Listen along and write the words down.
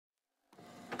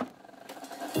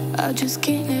I just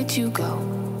can't let you go.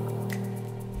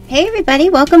 Hey everybody,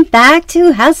 welcome back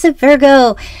to House of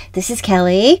Virgo. This is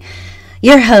Kelly,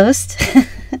 your host.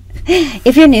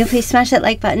 If you're new, please smash that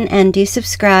like button and do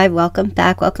subscribe. Welcome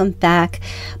back, welcome back.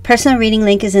 Personal reading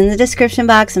link is in the description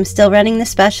box. I'm still running the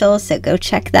special, so go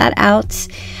check that out.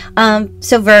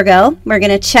 So Virgo, we're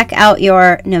going to check out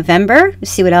your November,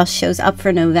 see what else shows up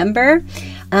for November.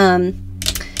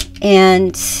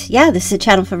 And yeah, this is a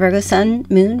channel for Virgo, Sun,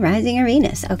 Moon, Rising, or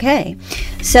Venus. Okay,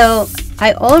 so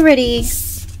I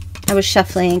was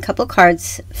shuffling, a couple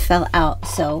cards fell out.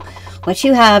 So what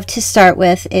you have to start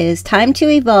with is time to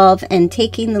evolve and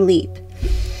taking the leap.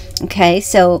 Okay,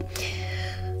 so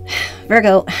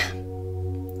Virgo,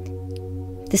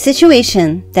 the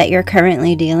situation that you're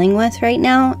currently dealing with right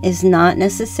now is not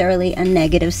necessarily a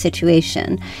negative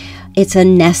situation. It's a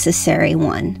necessary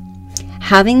one.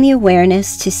 Having the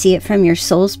awareness to see it from your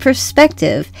soul's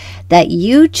perspective that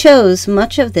you chose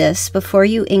much of this before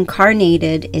you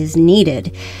incarnated is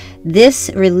needed. This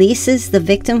releases the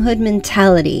victimhood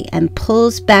mentality and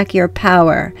pulls back your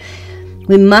power.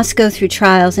 We must go through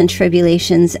trials and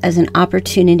tribulations as an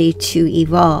opportunity to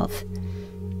evolve.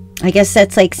 I guess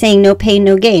that's like saying no pain,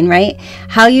 no gain, right?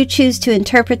 How you choose to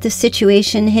interpret the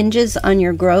situation hinges on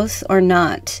your growth or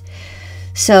not.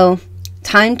 So,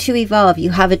 time to evolve.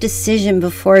 You have a decision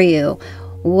before you.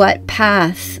 What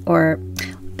path, or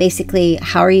basically,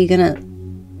 how are you going to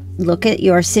look at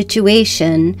your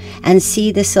situation and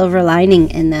see the silver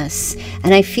lining in this?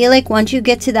 And I feel like once you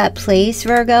get to that place,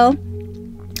 Virgo,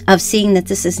 of seeing that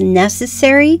this is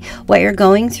necessary, what you're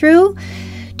going through,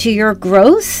 to your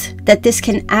growth, that this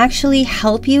can actually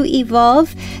help you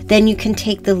evolve, then you can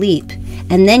take the leap.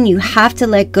 And then you have to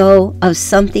let go of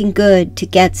something good to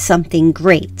get something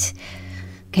great.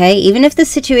 Okay, even if the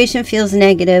situation feels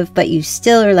negative, but you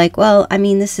still are like, well, I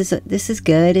mean, this is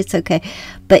good, it's okay.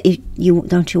 But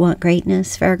don't you want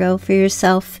greatness, Virgo, for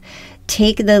yourself?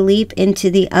 Take the leap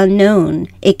into the unknown.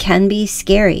 It can be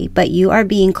scary, but you are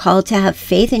being called to have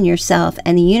faith in yourself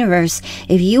and the universe.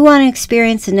 If you want to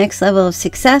experience the next level of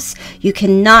success, you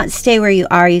cannot stay where you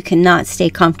are. You cannot stay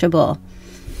comfortable.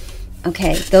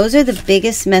 Okay, those are the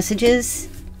biggest messages.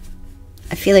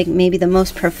 I feel like maybe the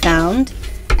most profound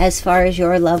as far as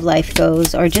your love life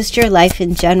goes, or just your life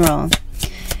in general.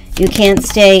 You can't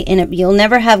stay in it. You'll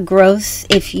never have growth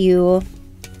if you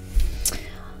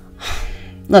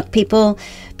look. People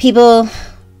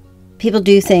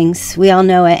do things. We all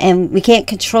know it, and we can't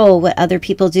control what other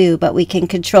people do, but we can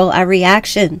control our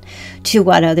reaction to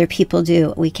what other people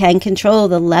do. We can control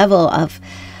the level of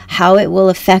how it will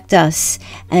affect us,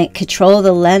 and control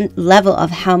the level of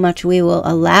how much we will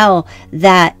allow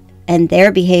that and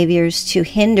their behaviors to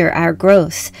hinder our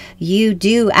growth. You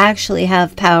do actually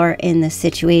have power in this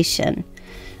situation.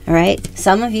 All right.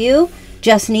 Some of you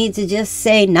just need to just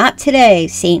say, not today,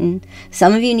 Satan.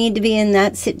 Some of you need to be in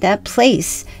that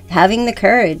place, having the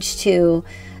courage to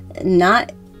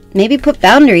not maybe put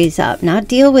boundaries up, not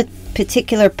deal with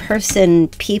particular person,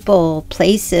 people,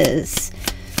 places,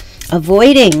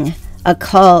 avoiding a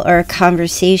call or a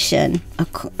conversation,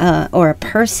 or a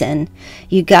person.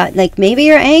 You got, like, maybe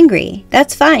you're angry.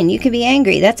 That's fine. You can be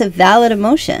angry. That's a valid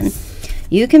emotion.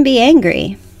 You can be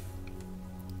angry.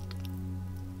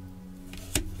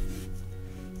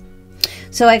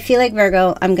 So I feel like,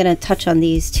 Virgo, I'm going to touch on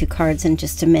these two cards in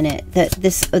just a minute. That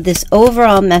this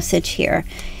overall message here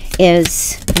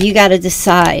is you got to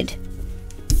decide.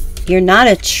 You're not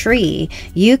a tree.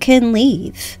 You can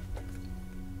leave.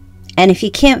 And if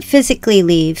you can't physically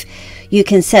leave, you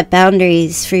can set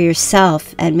boundaries for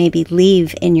yourself and maybe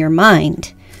leave in your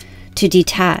mind to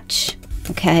detach.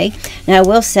 Okay? Now, I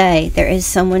will say there is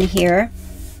someone here,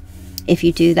 if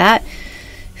you do that,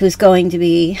 who's going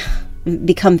to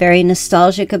become very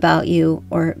nostalgic about you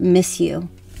or miss you.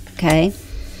 Okay?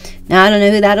 Now, I don't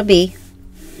know who that'll be.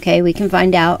 Okay? We can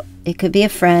find out. It could be a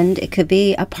friend. It could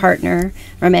be a partner,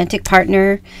 romantic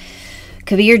partner.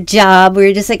 Could be your job where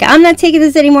you're just like, I'm not taking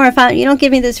this anymore. If you don't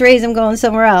give me this raise, I'm going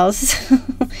somewhere else.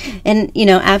 And, you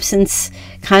know, absence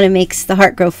kind of makes the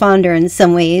heart grow fonder in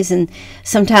some ways. And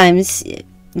sometimes,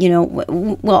 you know,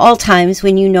 well, all times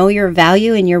when you know your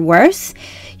value and your worth,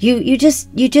 you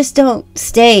just don't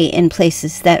stay in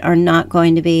places that are not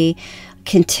going to be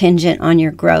contingent on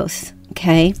your growth.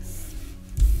 Okay.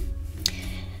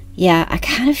 Yeah, I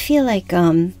kind of feel like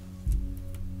the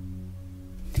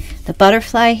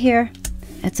butterfly here.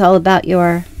 It's all about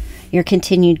your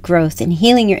continued growth and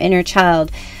healing your inner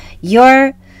child.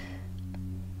 Your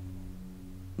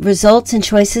results and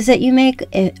choices that you make,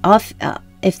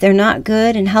 if they're not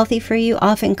good and healthy for you,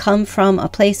 often come from a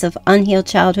place of unhealed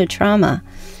childhood trauma.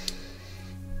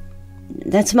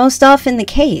 That's most often the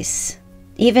case.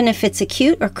 Even if it's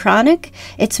acute or chronic,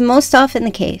 it's most often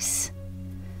the case.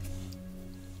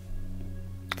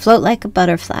 Float like a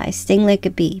butterfly, sting like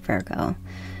a bee, Virgo.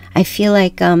 I feel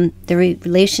like the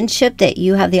relationship that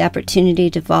you have the opportunity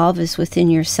to evolve is within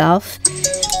yourself.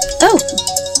 Oh,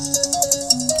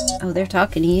 they're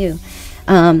talking to you.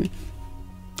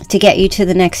 To get you to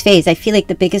the next phase. I feel like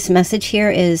the biggest message here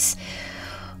is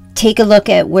take a look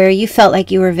at where you felt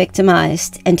like you were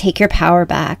victimized and take your power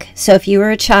back. So if you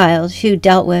were a child who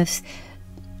dealt with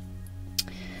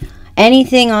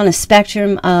anything on a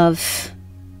spectrum of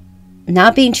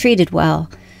not being treated well,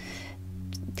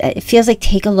 it feels like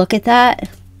take a look at that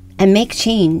and make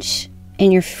change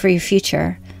for your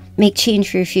future. Make change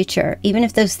for your future. Even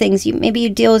if those things, maybe you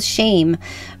deal with shame.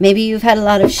 Maybe you've had a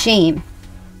lot of shame.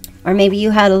 Or maybe you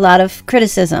had a lot of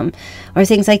criticism or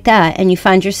things like that, and you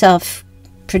find yourself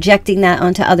projecting that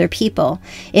onto other people.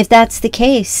 If that's the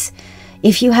case,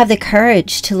 if you have the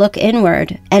courage to look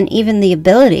inward and even the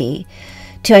ability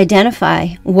to identify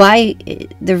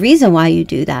the reason why you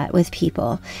do that with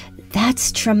people,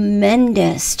 that's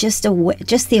tremendous. Just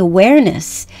the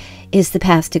awareness is the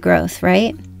path to growth,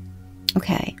 right?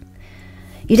 Okay.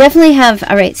 You definitely have,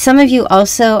 all right, some of you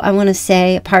also, I want to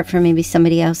say, apart from maybe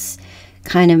somebody else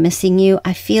kind of missing you,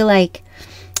 I feel like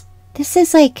this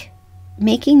is like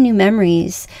making new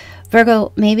memories.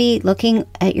 Virgo, maybe looking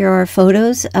at your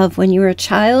photos of when you were a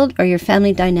child or your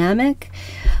family dynamic.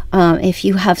 If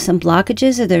you have some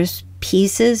blockages or there's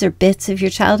pieces or bits of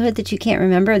your childhood that you can't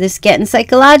remember, this is getting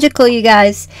psychological, you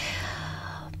guys.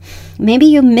 Maybe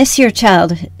you miss your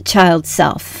child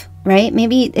self, right?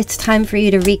 Maybe it's time for you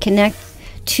to reconnect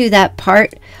to that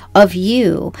part of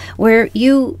you where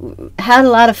you had a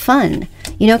lot of fun,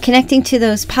 you know, connecting to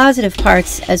those positive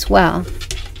parts as well.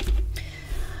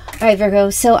 All right, Virgo,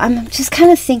 so I'm just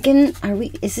kind of thinking,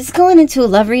 is this going into a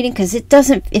love reading? Because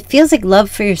it feels like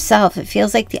love for yourself. It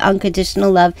feels like the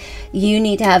unconditional love you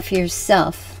need to have for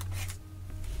yourself.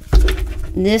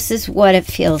 This is what it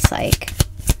feels like.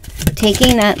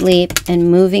 Taking that leap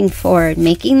and moving forward,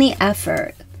 making the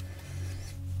effort.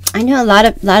 I know a lot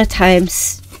of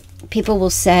times people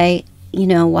will say, you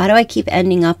know, why do I keep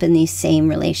ending up in these same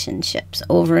relationships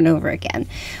over and over again?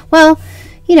 Well,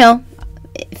 you know,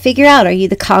 figure out, are you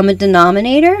the common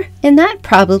denominator in that?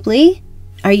 Probably.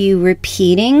 Are you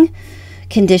repeating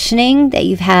conditioning that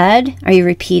you've had? Are you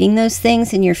repeating those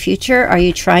things in your future? Are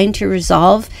you trying to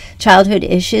resolve childhood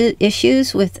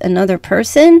issues with another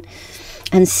person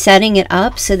and setting it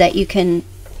up so that you can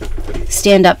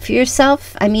stand up for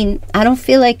yourself? I mean, I don't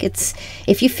feel like it's,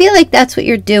 if you feel like that's what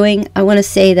you're doing, I want to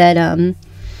say that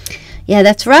yeah,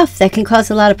 that's rough. That can cause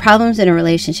a lot of problems in a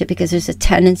relationship because there's a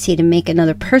tendency to make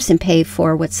another person pay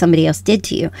for what somebody else did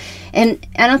to you. And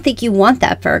I don't think you want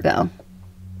that, Virgo.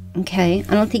 Okay?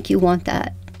 I don't think you want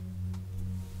that.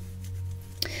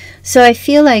 So I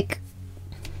feel like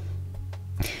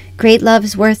great love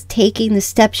is worth taking the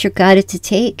steps you're guided to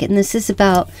take. And this is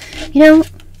about, you know,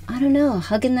 I don't know,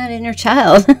 hugging that inner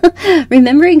child.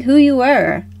 Remembering who you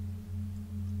were.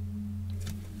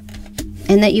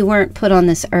 And that you weren't put on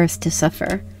this earth to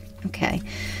suffer. Okay.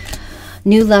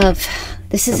 New love.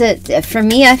 This is it. For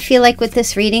me, I feel like with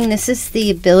this reading, this is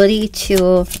the ability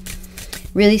to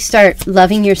really start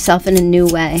loving yourself in a new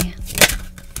way.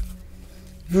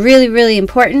 Really, really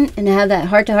important. And to have that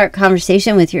heart-to-heart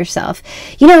conversation with yourself.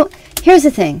 You know, here's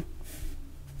the thing.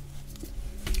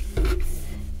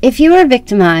 If you are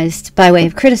victimized by way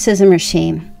of criticism or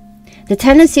shame, the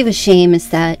tendency with shame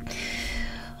is that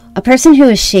a person who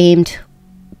is shamed,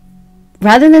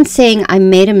 rather than saying, I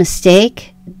made a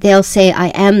mistake, they'll say, I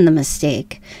am the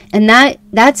mistake. And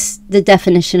that's the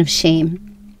definition of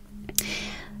shame.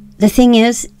 The thing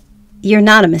is, you're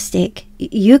not a mistake.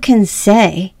 You can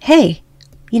say, hey,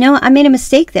 you know, I made a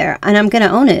mistake there, and I'm going to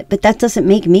own it, but that doesn't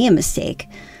make me a mistake.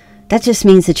 That just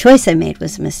means the choice I made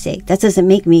was a mistake. That doesn't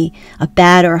make me a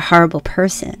bad or a horrible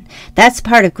person. That's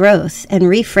part of growth and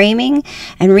reframing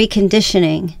and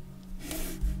reconditioning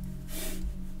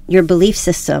your belief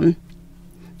system.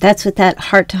 That's what that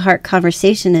heart-to-heart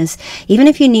conversation is. Even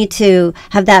if you need to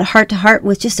have that heart-to-heart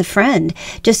with just a friend,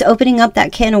 just opening up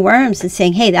that can of worms and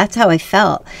saying, hey, that's how I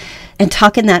felt, and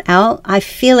talking that out, I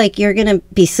feel like you're going to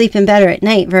be sleeping better at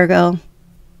night, Virgo.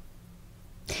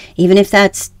 Even if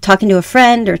that's talking to a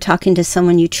friend or talking to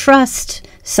someone you trust,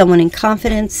 someone in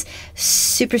confidence,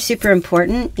 super, super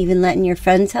important. Even letting your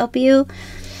friends help you.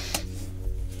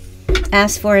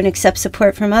 Ask for and accept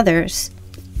support from others.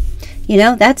 You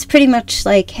know, that's pretty much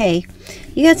like, hey,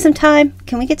 you got some time?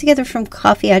 Can we get together from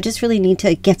coffee? I just really need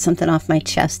to get something off my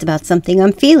chest about something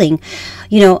I'm feeling,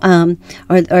 you know,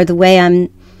 or the way I'm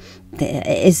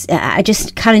I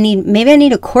just kind of need, maybe I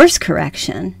need a course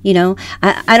correction. You know,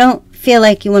 I don't feel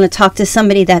like you want to talk to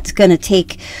somebody that's going to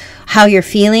take how you're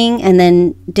feeling and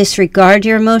then disregard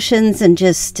your emotions and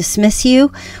just dismiss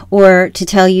you, or to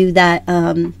tell you that,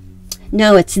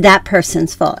 no, it's that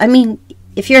person's fault. I mean,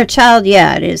 if you're a child,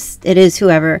 yeah, it is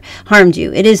whoever harmed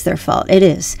you. It is their fault. It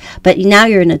is. But now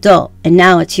you're an adult, and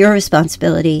now it's your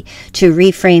responsibility to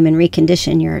reframe and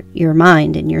recondition your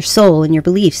mind and your soul and your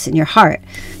beliefs and your heart,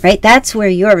 right? That's where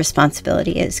your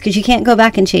responsibility is, because you can't go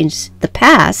back and change the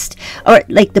past or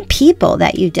like the people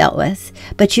that you dealt with,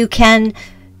 but you can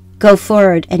go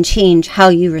forward and change how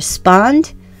you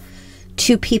respond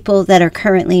to people that are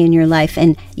currently in your life,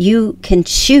 and you can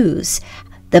choose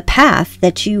the path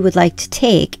that you would like to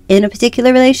take in a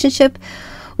particular relationship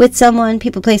with someone,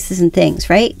 people, places, and things,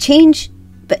 right? Change,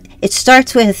 but it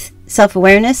starts with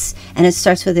self-awareness, and it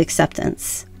starts with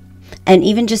acceptance. And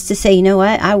even just to say, you know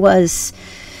what,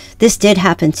 this did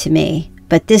happen to me,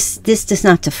 but this does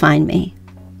not define me.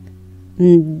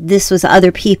 This was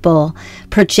other people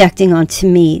projecting onto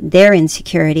me their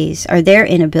insecurities or their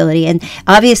inability. And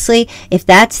obviously, if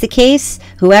that's the case,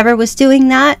 whoever was doing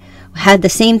that had the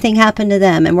same thing happen to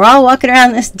them, and we're all walking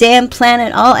around this damn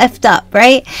planet all effed up,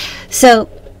 right? So,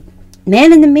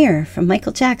 Man in the Mirror from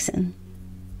Michael Jackson.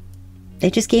 They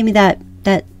just gave me that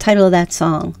title of that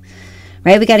song,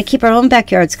 right? We got to keep our own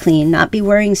backyards clean, not be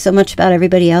worrying so much about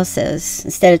everybody else's.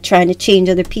 Instead of trying to change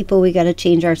other people, we got to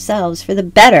change ourselves for the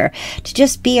better, to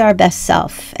just be our best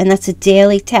self. And that's a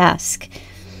daily task.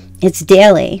 It's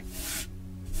daily.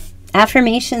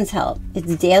 Affirmations help.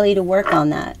 It's daily to work on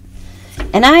that.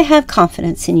 And I have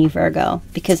confidence in you, Virgo,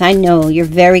 because I know you're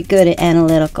very good at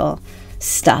analytical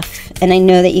stuff. And I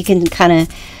know that you can kind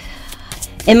of,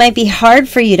 it might be hard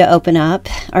for you to open up,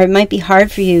 or it might be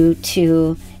hard for you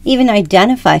to even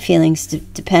identify feelings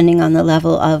depending on the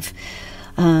level of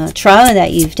trauma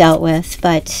that you've dealt with.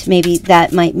 But maybe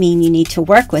that might mean you need to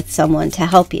work with someone to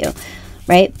help you,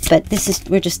 right? But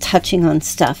we're just touching on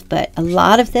stuff. But a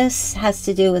lot of this has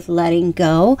to do with letting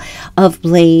go of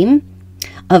blame,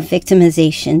 of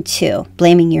victimization too.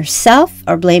 Blaming yourself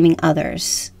or blaming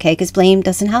others, okay? Because blame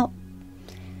doesn't help.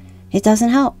 It doesn't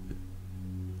help.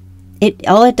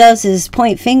 All it does is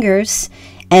point fingers,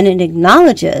 and it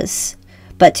acknowledges,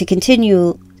 but to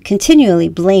continually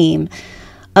blame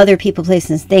other people,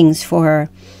 places, and things for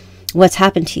what's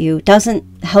happened to you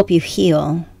doesn't help you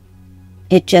heal.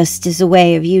 It just is a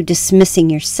way of you dismissing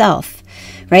yourself,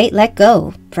 right? Let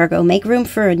go, Virgo. Make room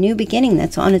for a new beginning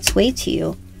that's on its way to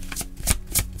you.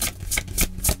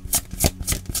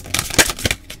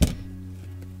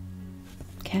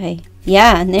 Okay.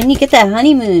 Yeah, and then you get that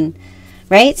honeymoon,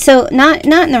 right? So not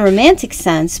in the romantic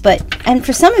sense, and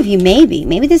for some of you,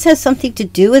 maybe this has something to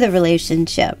do with a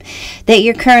relationship that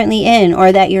you're currently in,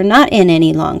 or that you're not in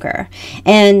any longer.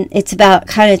 And it's about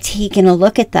kind of taking a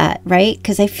look at that, right?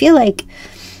 Because I feel like,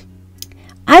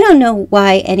 I don't know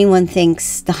why anyone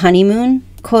thinks the honeymoon,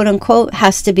 quote unquote,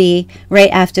 has to be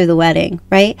right after the wedding,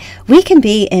 right? We can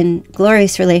be in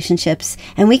glorious relationships,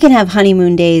 and we can have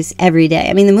honeymoon days every day.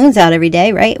 I mean, the moon's out every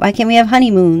day, right? Why can't we have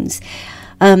honeymoons?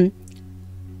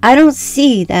 I don't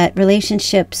see that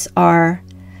relationships are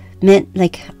meant,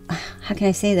 like, how can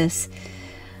I say this?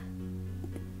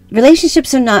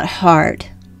 Relationships are not hard,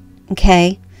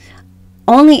 okay?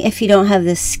 Only if you don't have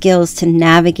the skills to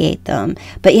navigate them.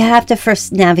 But you have to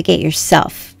first navigate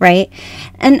yourself, right?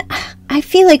 And I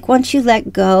feel like once you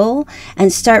let go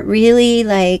and start really,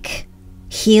 like,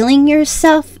 healing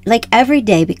yourself, like, every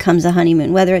day becomes a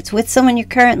honeymoon, whether it's with someone you're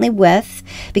currently with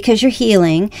because you're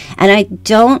healing. And I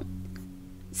don't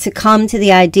succumb to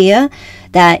the idea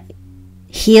that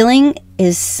healing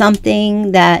is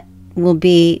something that will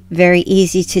be very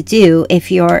easy to do if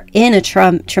you're in a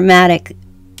traumatic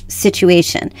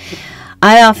situation.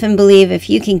 I often believe if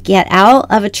you can get out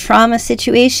of a trauma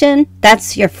situation,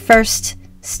 that's your first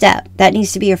step. That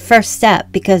needs to be your first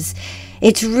step, because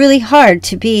it's really hard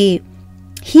to be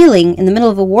healing in the middle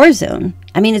of a war zone.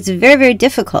 I mean, it's very, very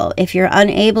difficult if you're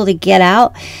unable to get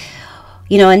out.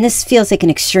 You know, and this feels like an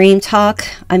extreme talk.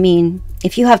 I mean,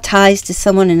 if you have ties to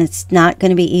someone and it's not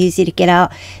going to be easy to get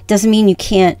out, doesn't mean you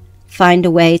can't find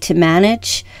a way to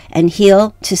manage and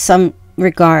heal to some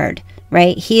regard,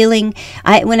 right? Healing.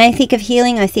 When I think of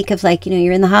healing, I think of, like, you know,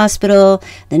 you're in the hospital,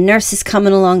 the nurse is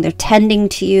coming along, they're tending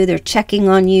to you, they're checking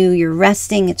on you, you're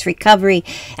resting, it's recovery.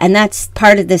 And that's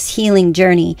part of this healing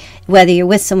journey, whether you're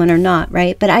with someone or not,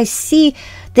 right? But I see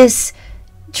this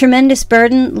tremendous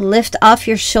burden lift off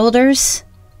your shoulders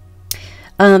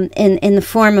in the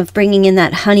form of bringing in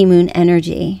that honeymoon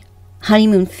energy,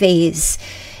 honeymoon phase.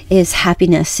 is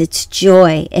happiness, it's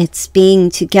joy, it's being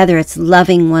together, it's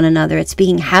loving one another, it's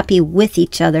being happy with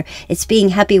each other, it's being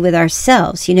happy with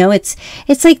ourselves. You know, it's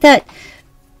like that.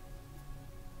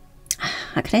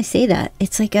 How can I say that?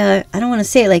 It's like I don't want to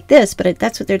say it like this, but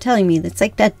that's what they're telling me. It's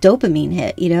like that dopamine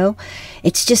hit, you know?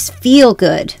 It's just feel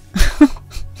good.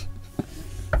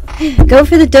 Go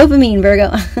for the dopamine,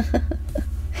 Virgo.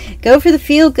 Go for the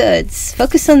feel goods.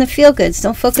 Focus on the feel goods.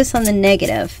 Don't focus on the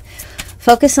negative.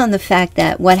 Focus on the fact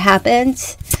that what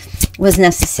happened was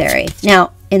necessary.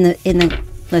 Now,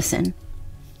 listen,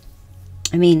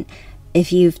 I mean,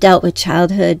 if you've dealt with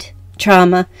childhood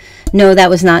trauma, no,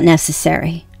 that was not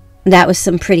necessary. That was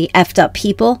some pretty effed up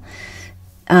people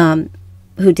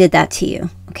who did that to you,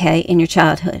 okay, in your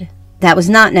childhood. That was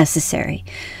not necessary.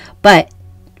 But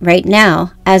right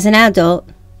now, as an adult,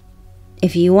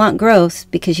 if you want growth,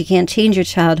 because you can't change your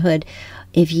childhood,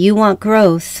 if you want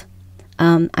growth,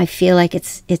 I feel like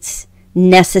it's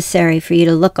necessary for you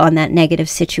to look on that negative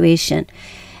situation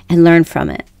and learn from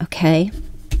it, okay?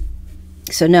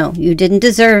 So no, you didn't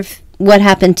deserve what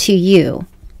happened to you.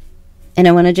 And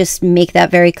I want to just make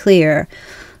that very clear.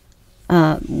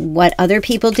 What other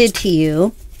people did to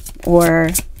you or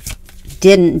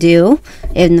didn't do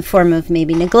in the form of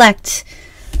maybe neglect,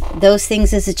 those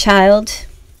things as a child,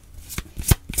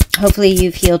 hopefully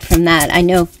you've healed from that. I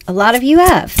know a lot of you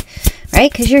have,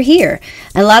 right? Because you're here.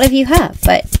 A lot of you have.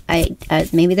 But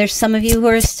maybe there's some of you who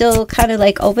are still kind of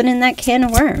like opening that can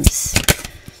of worms.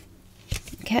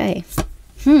 Okay.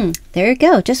 There you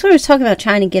go. Just what I was talking about,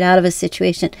 trying to get out of a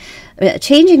situation.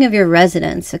 Changing of your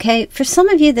residence, okay? For some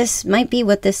of you, this might be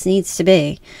what this needs to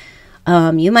be.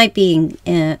 You might be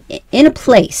in a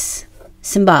place,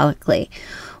 symbolically,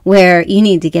 where you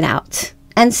need to get out.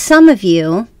 And some of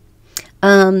you,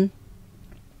 you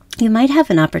might have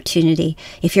an opportunity,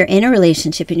 if you're in a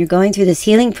relationship and you're going through this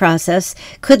healing process,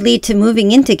 could lead to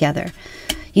moving in together,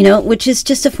 you know, which is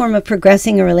just a form of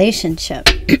progressing a relationship.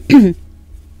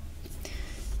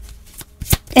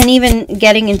 And even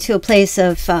getting into a place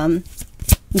of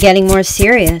getting more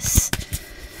serious.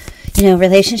 You know,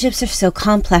 relationships are so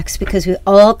complex because we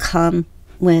all come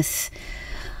with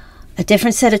a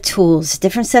different set of tools, a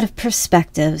different set of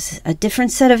perspectives, a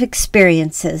different set of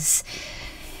experiences.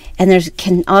 And there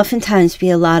can oftentimes be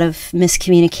a lot of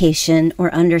miscommunication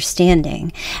or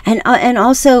understanding. And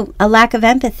also a lack of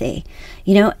empathy.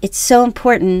 You know, it's so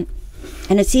important.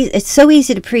 And it's so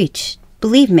easy to preach.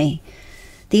 Believe me.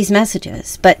 These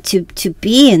messages, but to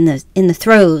be in the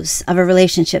throes of a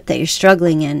relationship that you're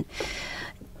struggling in,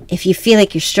 if you feel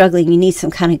like you're struggling, you need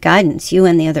some kind of guidance, you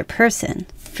and the other person,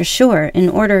 for sure, in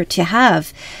order to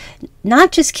have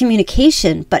not just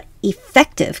communication, but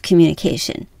effective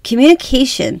communication.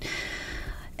 Communication,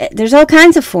 there's all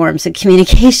kinds of forms of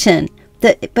communication,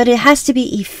 but it has to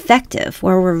be effective,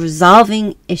 where we're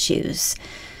resolving issues,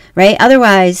 right?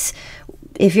 Otherwise,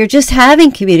 if you're just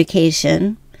having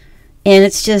communication, and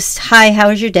it's just, hi, how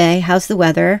was your day? How's the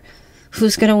weather?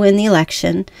 Who's going to win the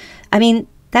election? I mean,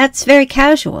 that's very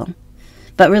casual.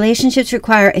 But relationships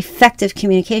require effective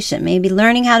communication. Maybe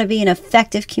learning how to be an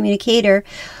effective communicator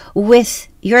with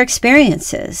your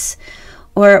experiences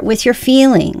or with your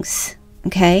feelings,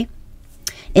 okay?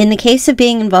 In the case of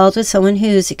being involved with someone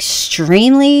who's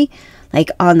extremely,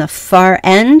 like, on the far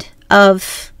end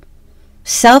of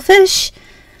selfish,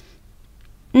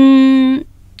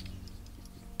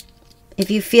 if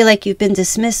you feel like you've been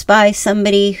dismissed by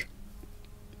somebody,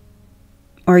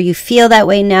 or you feel that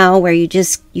way now, where you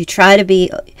try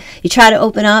to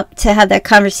open up to have that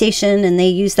conversation and they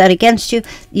use that against you,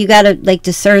 you got to like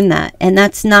discern that. And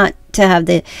that's not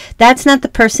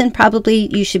the person probably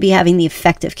you should be having the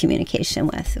effective communication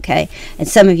with, okay? And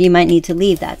some of you might need to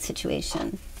leave that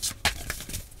situation.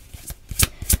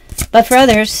 But for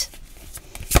others,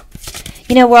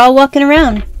 you know, we're all walking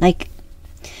around like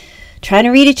trying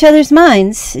to read each other's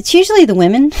minds. It's usually the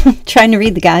women trying to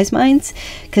read the guys' minds,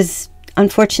 because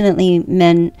unfortunately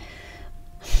men,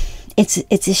 it's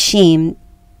a shame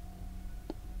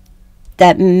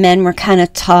that men were kind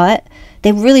of taught,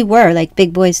 they really were like,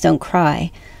 big boys don't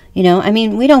cry. You know, I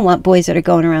mean, we don't want boys that are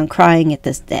going around crying at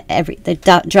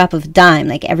the drop of a dime,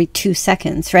 like every 2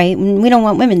 seconds, right? We don't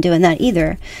want women doing that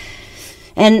either.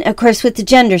 And of course, with the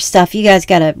gender stuff, you guys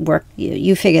got to work,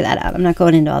 you figure that out. I'm not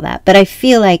going into all that. But I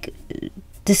feel like,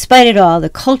 despite it all, the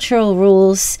cultural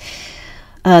rules,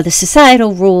 the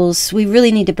societal rules, we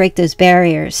really need to break those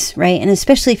barriers, right? And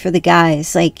especially for the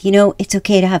guys, like, you know, it's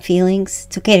okay to have feelings.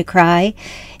 It's okay to cry.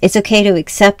 It's okay to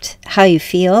accept how you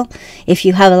feel. If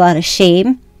you have a lot of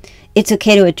shame, it's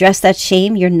okay to address that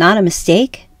shame. You're not a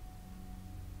mistake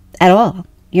at all.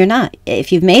 You're not.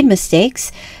 If you've made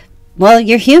mistakes, well,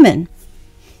 you're human.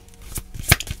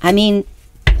 I mean,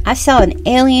 I saw an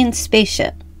alien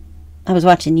spaceship. I was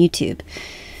watching YouTube,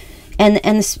 and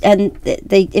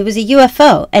it was a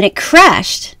UFO, and it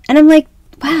crashed. And I'm like,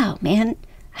 wow, man,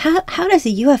 how does a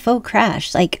UFO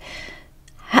crash? Like,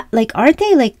 aren't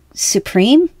they like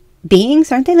supreme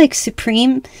beings? Aren't they like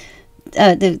supreme?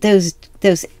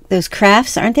 Those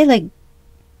crafts, aren't they like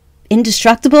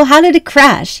indestructible? How did it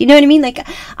crash? You know what I mean? Like,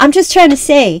 I'm just trying to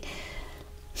say,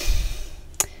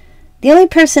 the only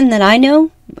person that I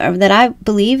know, or that I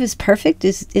believe is perfect,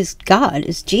 is God,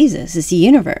 is Jesus, is the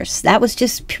universe.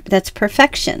 That's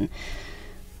perfection.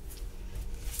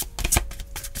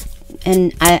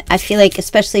 And I feel like,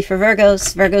 especially for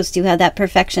Virgos do have that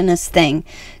perfectionist thing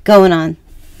going on.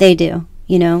 They do.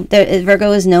 You know,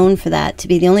 Virgo is known for that, to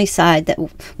be the only side that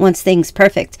wants things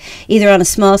perfect, either on a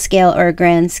small scale or a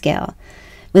grand scale,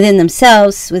 within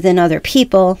themselves, within other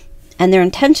people, and their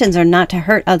intentions are not to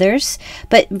hurt others.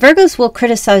 But Virgos will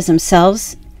criticize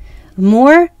themselves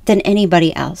more than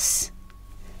anybody else.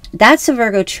 That's a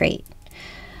Virgo trait.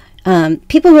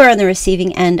 People who are on the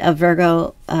receiving end of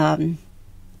Virgo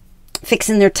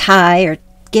fixing their tie or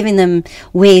giving them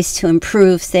ways to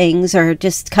improve things, or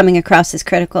just coming across as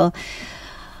critical,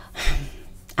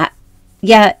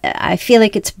 I feel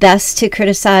like it's best to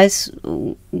criticize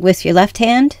with your left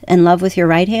hand and love with your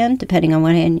right hand, depending on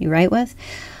what hand you write with.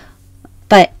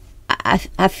 But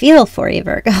I feel for you,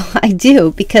 Virgo. I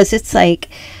do, because it's like,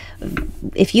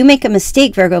 if you make a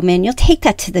mistake, Virgo, man, you'll take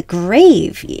that to the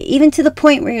grave, even to the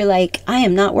point where you're like, I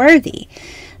am not worthy.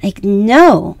 Like,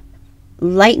 no,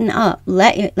 lighten up.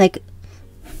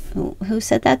 Who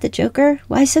said that? The Joker?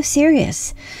 Why so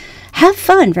serious? Have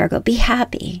fun, Virgo. Be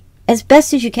happy as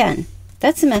best as you can.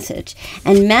 That's the message.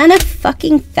 And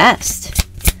manifest.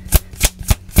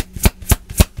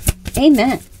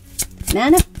 Amen.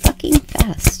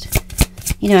 Manifest.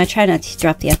 You know, I try not to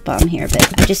drop the F-bomb here,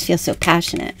 but I just feel so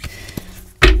passionate.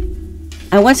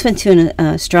 I once went to an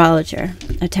astrologer,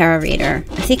 a tarot reader.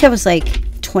 I think I was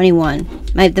like 21.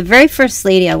 The very first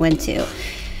lady I went to.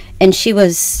 And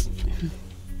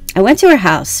I went to her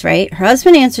house, right? Her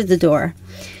husband answered the door.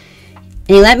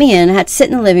 And he let me in. I had to sit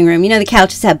in the living room. You know, the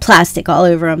couches had plastic all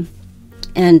over them.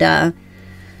 And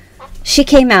she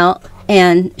came out,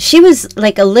 and she was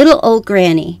like a little old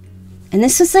granny. And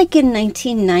this was like in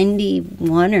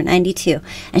 1991 or 92.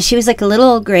 And she was like a little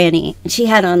old granny. And she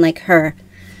had on like her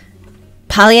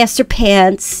polyester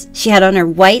pants. She had on her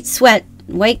white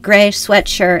gray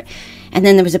sweatshirt. And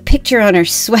then there was a picture on her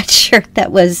sweatshirt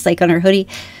that was like on her hoodie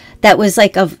that was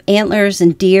like of antlers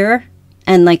and deer,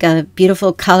 and like a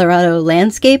beautiful Colorado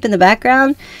landscape in the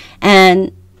background,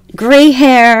 and gray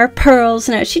hair, pearls,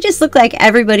 and she just looked like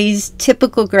everybody's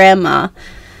typical grandma.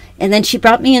 And then she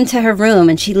brought me into her room,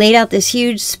 and she laid out this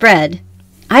huge spread.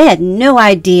 I had no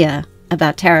idea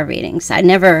about tarot readings. I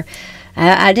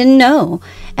didn't know.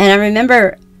 And I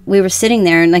remember we were sitting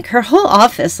there, and like her whole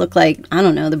office looked like, I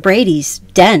don't know, the Brady's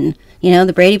den. You know,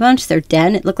 the Brady Bunch, their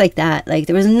den, it looked like that. Like,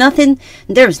 there was nothing,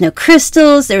 there was no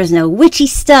crystals, there was no witchy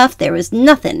stuff, there was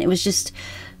nothing. It was just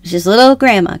little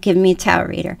grandma giving me a tarot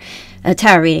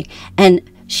reading. And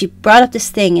she brought up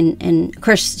this thing, and of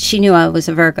course, she knew I was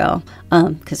a Virgo,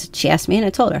 because she asked me, and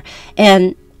I told her.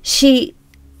 And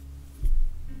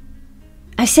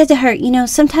I said to her, you know,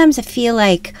 sometimes I feel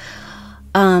like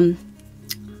I'm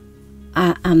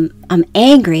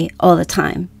angry all the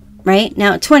time, right?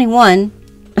 Now, at 21,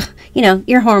 you know,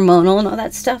 you're hormonal and all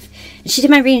that stuff. And she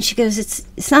did my reading. She goes,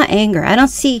 it's not anger. I don't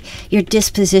see your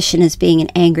disposition as being an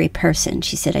angry person.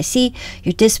 She said, I see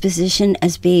your disposition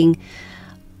as being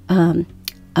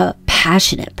a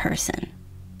passionate person.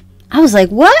 I was like,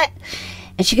 what?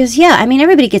 And she goes, yeah, I mean,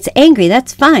 everybody gets angry.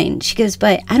 That's fine. She goes,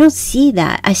 but I don't see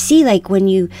that. I see like when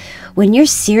you're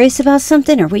serious about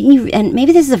something, or and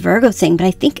maybe this is a Virgo thing, but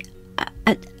I think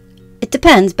it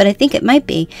depends, but I think it might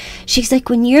be. She's like,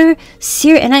 when you're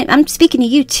serious, and I'm speaking to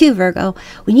you too, Virgo,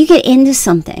 when you get into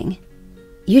something,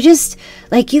 you just,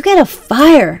 like, you get a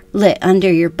fire lit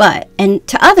under your butt. And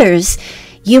to others,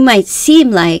 you might seem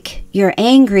like you're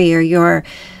angry, or you're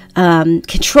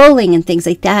controlling and things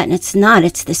like that. And it's not.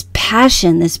 It's this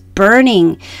passion, this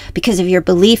burning because of your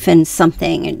belief in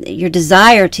something, and your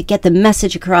desire to get the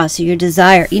message across, or your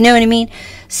desire, you know what I mean?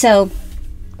 So,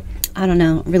 I don't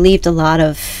know,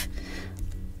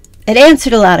 it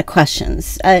answered a lot of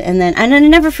questions, and I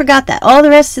never forgot that. All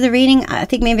the rest of the reading, I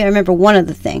think maybe I remember one of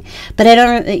the thing, but I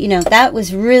don't, you know, that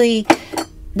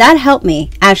helped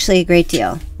me actually a great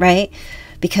deal, right?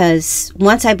 Because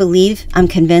once I believe, I'm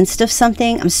convinced of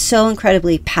something, I'm so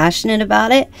incredibly passionate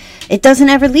about it, it doesn't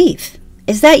ever leave.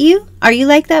 Is that you? Are you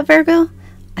like that, Virgo?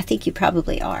 I think you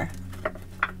probably are.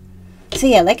 So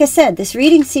yeah, like I said, this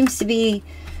reading seems to be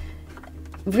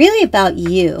really about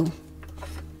you.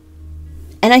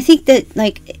 And I think that,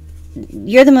 like,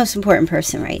 you're the most important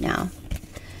person right now.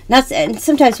 And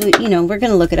sometimes we're going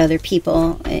to look at other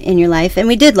people in your life, and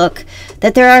we did look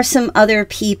that there are some other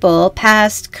people,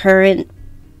 past, current,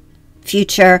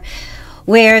 future,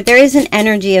 where there is an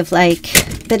energy of like,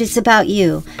 but it's about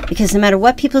you, because no matter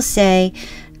what people say,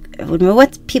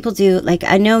 what people do, like,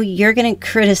 I know you're going to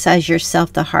criticize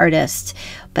yourself the hardest,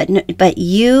 but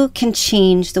you can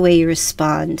change the way you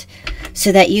respond,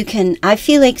 so that you can. I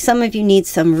feel like some of you need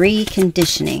some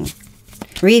reconditioning,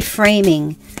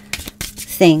 reframing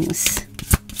things,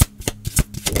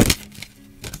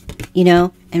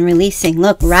 and releasing.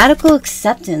 Look, radical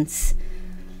acceptance.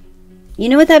 You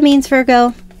know what that means,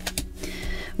 Virgo?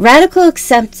 Radical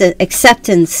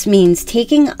acceptance means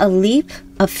taking a leap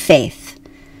of faith,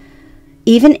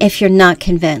 even if you're not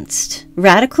convinced.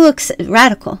 Radical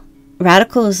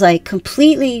is like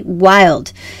completely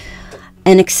wild,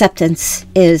 and acceptance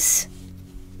is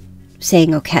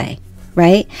saying okay,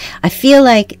 right? I feel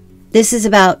like this is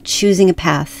about choosing a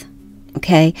path,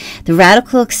 okay? The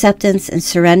radical acceptance and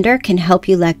surrender can help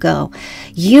you let go.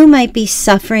 You might be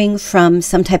suffering from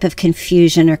some type of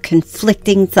confusion or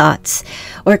conflicting thoughts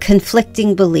or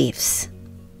conflicting beliefs.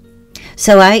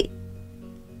 So I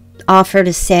offer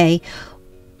to say,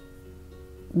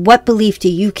 what belief do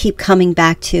you keep coming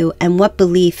back to, and what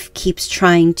belief keeps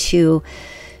trying to,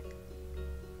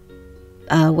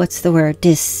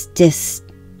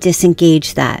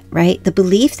 disengage that, right? The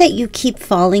belief that you keep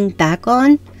falling back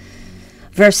on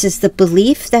versus the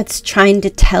belief that's trying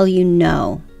to tell you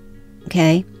no,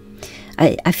 okay?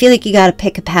 I feel like you got to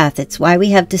pick a path. It's why we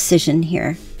have decision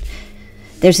here.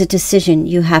 There's a decision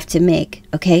you have to make,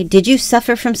 okay? Did you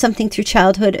suffer from something through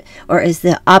childhood, or is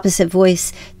the opposite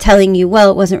voice telling you, well,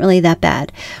 it wasn't really that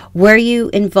bad? Were you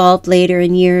involved later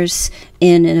in years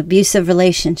in an abusive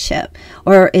relationship,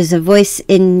 or is a voice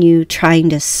in you trying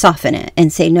to soften it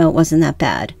and say, no, it wasn't that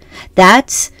bad?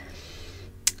 That's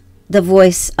the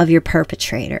voice of your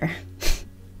perpetrator.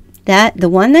 The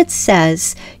one that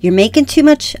says, you're making too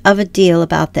much of a deal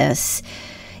about this.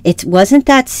 It wasn't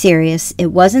that serious. It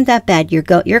wasn't that bad.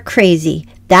 You're crazy.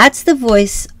 That's the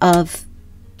voice of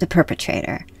the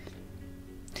perpetrator.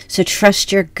 So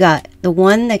trust your gut. The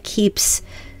one that keeps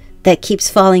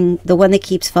falling. The one that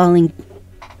keeps falling.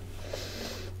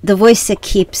 The voice that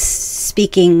keeps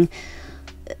speaking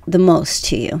the most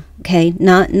to you. Okay,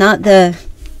 not the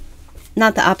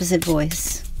opposite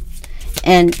voice.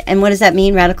 And what does that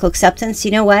mean? Radical acceptance. You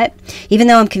know what? Even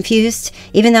though I'm confused,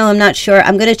 even though I'm not sure,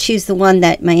 I'm going to choose the one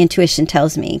that my intuition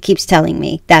tells me, keeps telling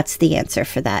me that's the answer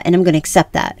for that. And I'm going to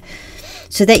accept that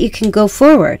so that you can go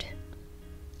forward.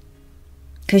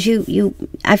 Because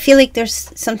I feel like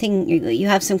there's something, you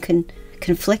have some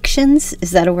conflictions.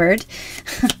 Is that a word?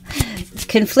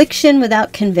 Confliction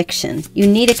without conviction. You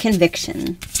need a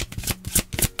conviction.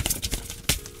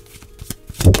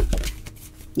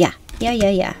 Yeah.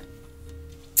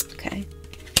 Okay.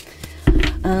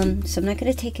 So I'm not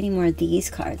going to take any more of these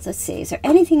cards. Let's see. Is there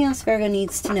anything else Virgo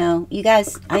needs to know? You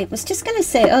guys, I was just going to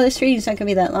say, oh, this reading's not going to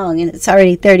be that long, and it's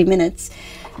already 30 minutes.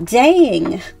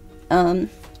 Dang.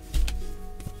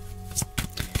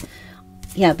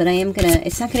 Yeah, but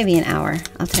it's not going to be an hour.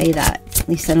 I'll tell you that. At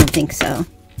least I don't think so.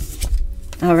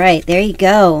 All right, there you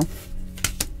go.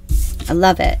 I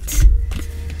love it.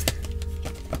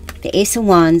 The Ace of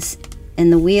Wands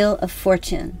and the Wheel of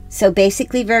Fortune. So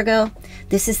basically, Virgo,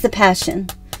 this is the passion.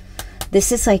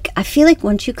 This is like, I feel like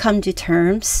once you come to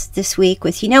terms this week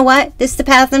with, you know what, this is the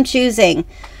path I'm choosing,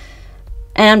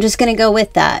 and I'm just going to go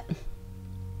with that.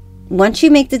 Once you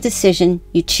make the decision,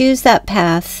 you choose that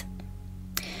path,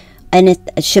 and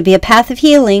it should be a path of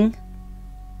healing,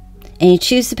 and you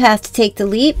choose the path to take the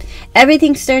leap,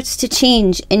 everything starts to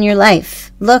change in your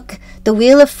life. Look, the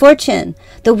Wheel of Fortune.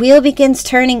 The wheel begins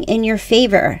turning in your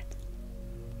favor.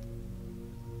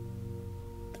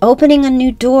 Opening a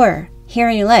new door here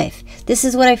in your life. This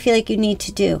is what I feel like you need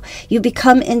to do. You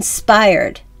become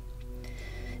inspired.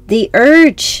 The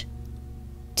urge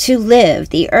to live,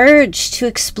 the urge to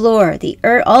explore,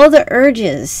 all the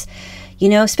urges,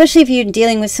 especially if you're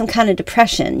dealing with some kind of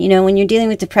depression. When you're dealing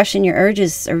with depression, your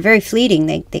urges are very fleeting.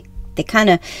 They kind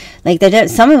of, like,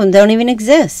 some of them don't even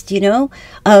exist,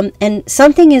 and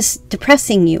something is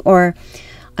depressing you, or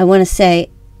I want to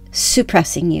say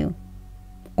suppressing you,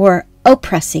 or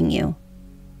oppressing you.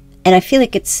 And I feel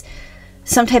like it's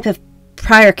some type of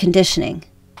prior conditioning,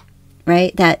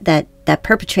 right? That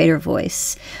perpetrator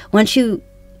voice. Once you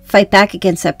fight back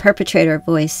against that perpetrator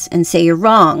voice and say you're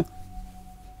wrong,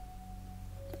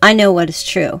 I know what is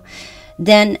true,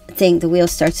 then the wheel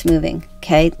starts moving,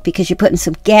 okay? Because you're putting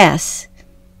some gas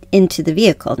into the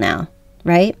vehicle now,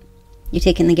 right? You're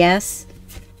taking the gas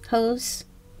hose,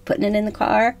 putting it in the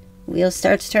car, wheel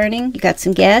starts turning, you got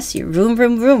some gas, you're vroom,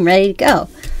 vroom, vroom, ready to go.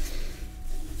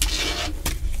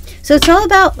 So it's all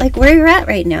about like where you're at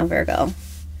right now, Virgo.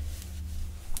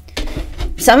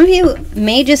 Some of you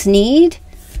may just need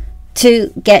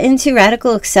to get into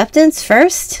radical acceptance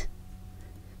first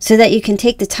so that you can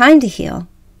take the time to heal.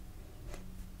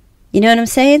 You know what I'm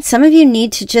saying? Some of you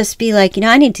need to just be like, you know,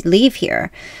 I need to leave here.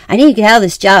 I need to get out of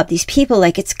this job. These people,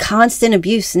 like, it's constant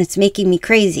abuse and it's making me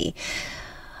crazy.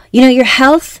 You know, your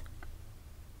health,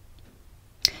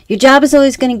 your job is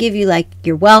always going to give you like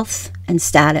your wealth and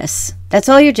status. That's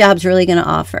all your job's really going to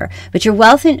offer. But your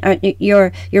wealth and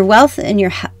your wealth and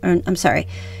your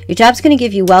job's going to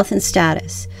give you wealth and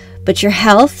status. But your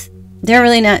health, they're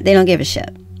really not, they don't give a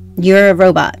shit. You're a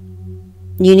robot.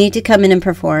 You need to come in and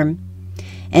perform.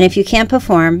 And if you can't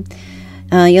perform,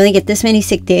 you only get this many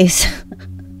sick days.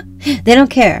 They don't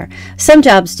care. Some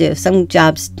jobs do. Some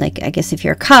jobs, like I guess if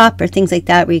you're a cop or things like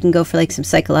that, where you can go for like some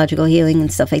psychological healing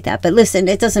and stuff like that. But listen,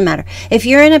 it doesn't matter. If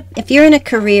you're in a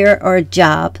career or a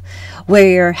job where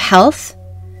your health,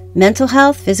 mental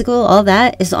health, physical, all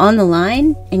that is on the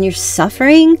line and you're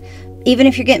suffering, even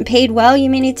if you're getting paid well, you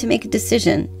may need to make a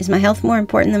decision. Is my health more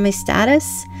important than my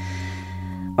status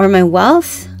or my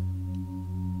wealth?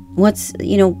 What's,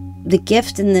 you know, the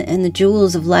gift and the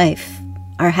jewels of life,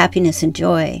 our happiness and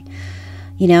joy.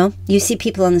 You know, you see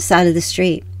people on the side of the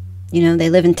street, you know, they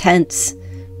live in tents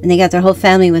and they got their whole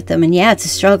family with them. And yeah, it's a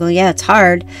struggle. Yeah, it's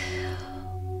hard.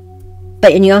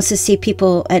 But, and you also see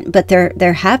people, but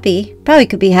they're happy, probably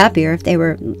could be happier if they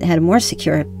had a more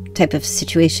secure type of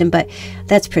situation, but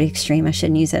that's pretty extreme. I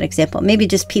shouldn't use that example. Maybe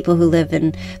just people who live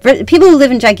in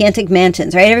gigantic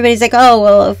mansions, right? Everybody's like, oh,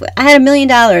 well, if I had $1 million,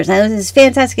 I was in this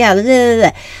fantastic house,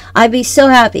 I'd be so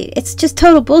happy. It's just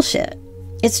total bullshit.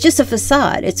 It's just a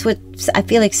facade. It's what I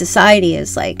feel like society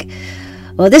is like.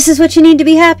 Well, this is what you need to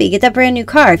be happy. Get that brand new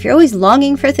car. If you're always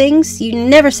longing for things, you're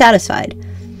never satisfied.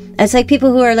 It's like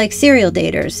people who are like serial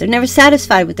daters. They're never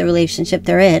satisfied with the relationship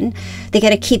they're in. They got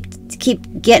to keep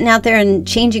getting out there and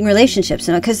changing relationships,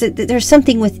 because there's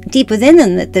something deep within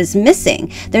them that's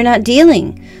missing. They're not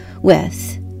dealing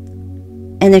with,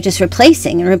 and they're just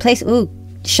replacing. Ooh,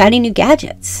 shiny new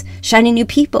gadgets, shiny new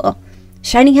people,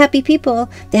 shiny happy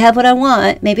people. They have what I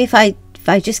want. Maybe if I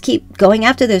just keep going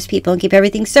after those people and keep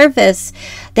everything surface,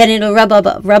 then it'll rub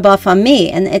off on me.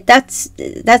 And that's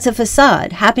a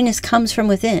facade. Happiness comes from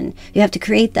within. You have to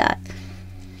create that.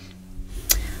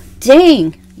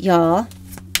 Dang, y'all.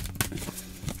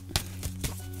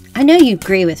 I know you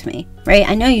agree with me, right?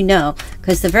 I know you know,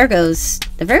 because the Virgos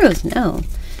know.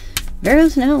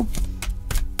 Virgos know.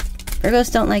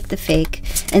 Virgos don't like the fake,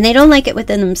 and they don't like it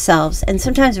within themselves. And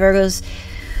sometimes Virgos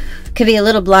could be a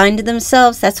little blind to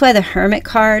themselves. That's why the Hermit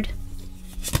card,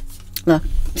 look,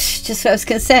 just what I was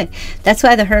going to say. That's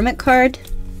why the Hermit card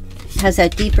has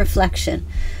that deep reflection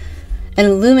and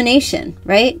illumination,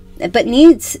 right? But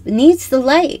needs the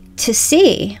light to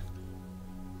see.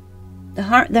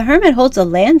 The Hermit holds a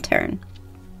lantern.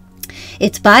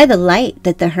 It's by the light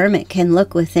that the Hermit can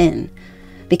look within.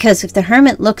 Because if the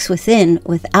Hermit looks within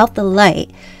without the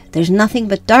light, there's nothing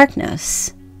but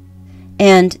darkness.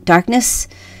 And darkness,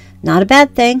 not a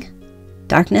bad thing.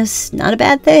 Darkness, not a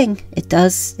bad thing. It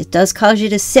does cause you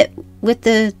to sit with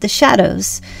the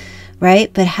shadows,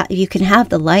 right? But you can have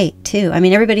the light too. I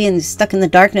mean, everybody is stuck in the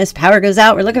darkness. Power goes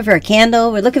out. We're looking for a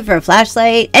candle. We're looking for a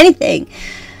flashlight. Anything.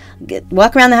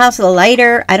 Walk around the house with a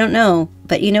lighter. I don't know.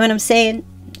 But you know what I'm saying?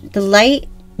 The light,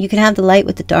 you can have the light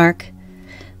with the dark.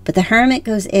 But the Hermit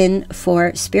goes in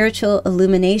for spiritual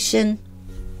illumination.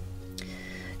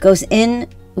 Goes in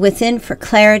within for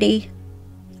clarity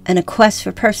and a quest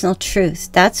for personal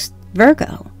truth. That's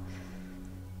Virgo.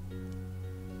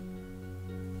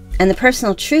 And the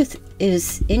personal truth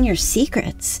is in your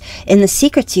secrets, in the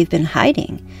secrets you've been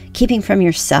hiding, keeping from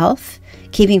yourself,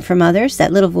 keeping from others,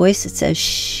 that little voice that says,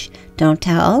 shh, don't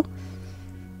tell.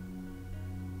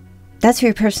 That's where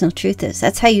your personal truth is.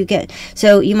 That's how you get.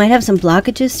 So you might have some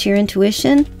blockages to your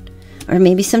intuition, or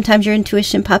maybe sometimes your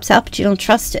intuition pops out, but you don't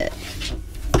trust it.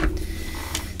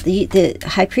 The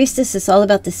High Priestess is all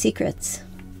about the secrets,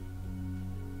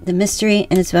 the mystery,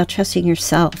 and it's about trusting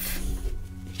yourself.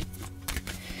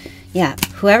 Yeah,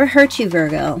 whoever hurt you,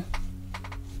 Virgo,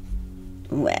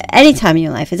 any time in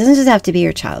your life, it doesn't just have to be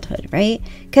your childhood, right?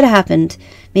 Could have happened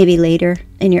maybe later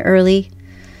in your early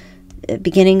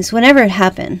beginnings, whenever it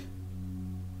happened.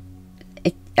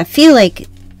 I feel like,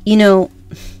 you know,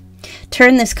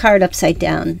 turn this card upside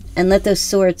down and let those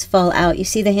swords fall out. You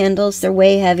see the handles? They're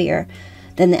way heavier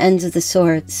than the ends of the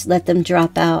swords. Let them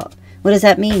drop out. What does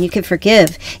that mean? You can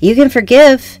forgive. You can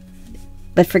forgive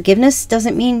But forgiveness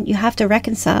doesn't mean you have to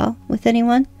reconcile with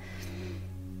anyone.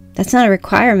 That's not a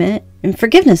requirement. And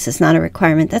forgiveness is not a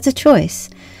requirement. That's a choice.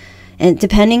 And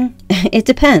it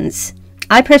depends.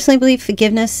 I personally believe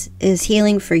forgiveness is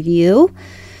healing for you.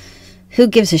 Who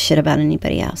gives a shit about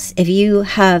anybody else? If you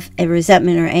have a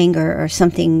resentment or anger or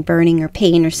something burning or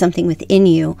pain or something within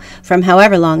you from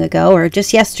however long ago or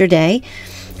just yesterday,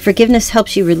 forgiveness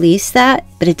helps you release that,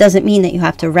 but it doesn't mean that you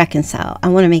have to reconcile. I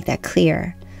want to make that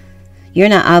clear. You're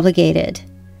not obligated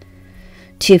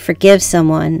to forgive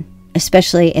someone,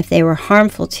 especially if they were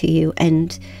harmful to you,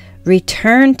 and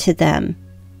return to them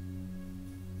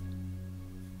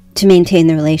to maintain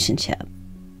the relationship.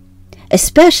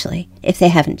 Especially if they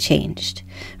haven't changed,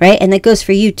 right? And that goes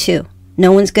for you too.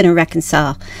 No one's going to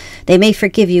reconcile. They may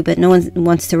forgive you, but no one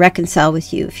wants to reconcile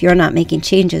with you if you're not making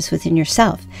changes within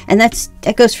yourself. And that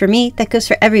goes for me. That goes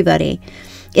for everybody.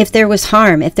 If there was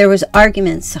harm, if there was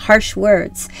arguments, harsh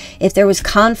words, if there was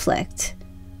conflict,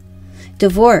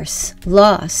 divorce,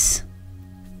 loss.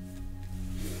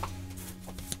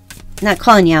 Not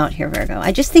calling you out here, Virgo.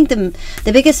 I just think the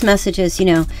biggest message is,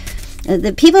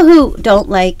 the people who don't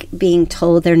like being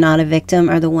told they're not a victim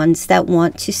are the ones that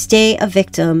want to stay a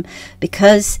victim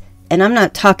because, and I'm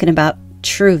not talking about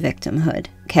true victimhood,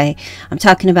 okay? I'm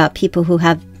talking about people who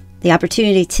have the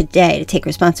opportunity today to take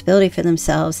responsibility for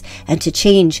themselves and to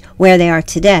change where they are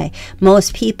today.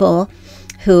 Most people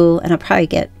who, and I'll probably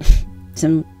get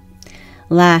some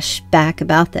backlash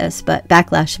about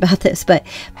this, but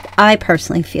I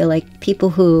personally feel like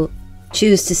people who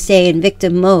choose to stay in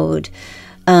victim mode,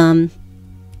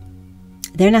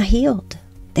 they're not healed.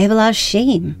 They have a lot of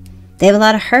shame. They have a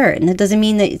lot of hurt, and it doesn't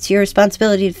mean that it's your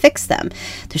responsibility to fix them.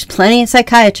 There's plenty of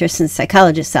psychiatrists and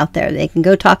psychologists out there. They can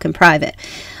go talk in private.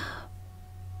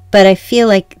 But I feel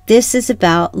like this is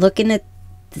about looking at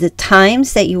the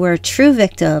times that you were a true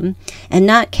victim and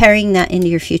not carrying that into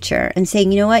your future and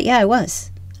saying, you know what? Yeah, I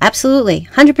was. Absolutely.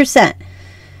 100%.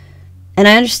 And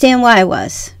I understand why I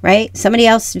was, right? Somebody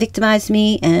else victimized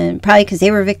me, and probably because they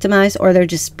were victimized, or they're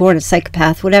just born a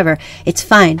psychopath, whatever. It's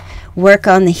fine. Work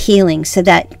on the healing so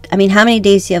that, how many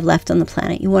days do you have left on the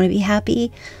planet? You want to be happy?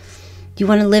 Do you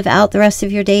want to live out the rest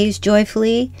of your days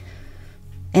joyfully?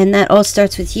 And that all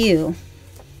starts with you.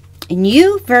 And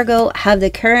you, Virgo, have the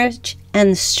courage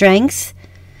and the strength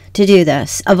to do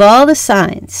this. Of all the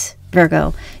signs,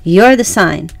 Virgo, you're the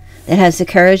sign that has the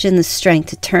courage and the strength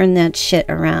to turn that shit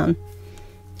around.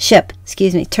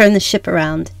 Turn the ship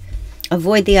around.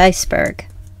 Avoid the iceberg.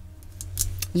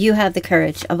 You have the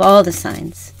courage of all the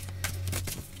signs.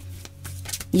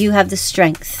 You have the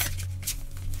strength.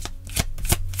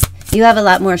 You have a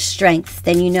lot more strength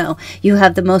than you know. You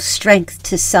have the most strength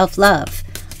to self-love,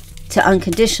 to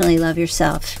unconditionally love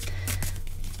yourself,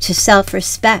 to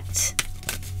self-respect,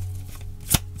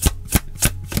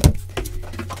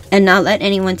 and not let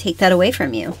anyone take that away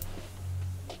from you.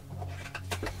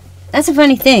 That's a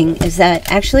funny thing, is that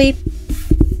actually,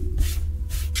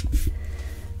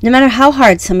 no matter how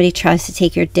hard somebody tries to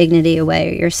take your dignity away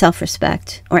or your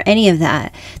self-respect or any of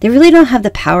that, they really don't have the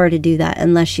power to do that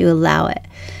unless you allow it.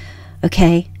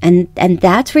 Okay? And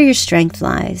that's where your strength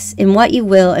lies, in what you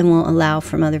will and won't allow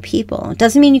from other people. It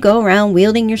doesn't mean you go around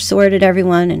wielding your sword at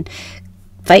everyone and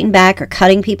fighting back or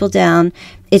cutting people down.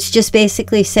 It's just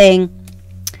basically saying,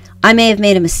 I may have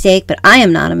made a mistake, but I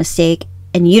am not a mistake,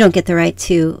 and you don't get the right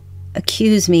to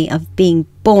accuse me of being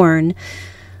born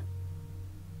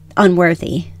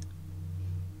unworthy.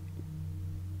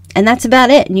 And that's about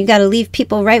it. And you got to leave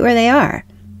people right where they are,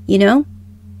 Leave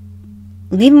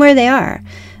them where they are.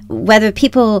 Whether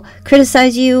people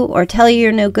criticize you or tell you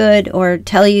you're no good or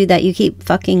tell you that you keep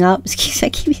fucking up. Excuse me, I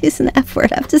keep using the F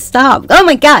word. I have to stop. Oh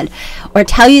my God. Or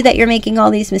tell you that you're making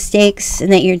all these mistakes and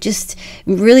that you're just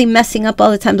really messing up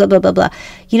all the time, blah, blah, blah, blah.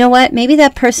 You know what? Maybe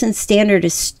that person's standard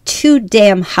is too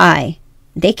damn high.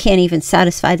 They can't even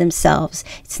satisfy themselves.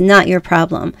 It's not your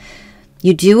problem.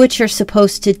 You do what you're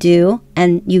supposed to do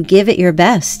and you give it your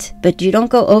best. But you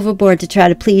don't go overboard to try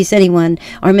to please anyone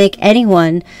or make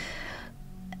anyone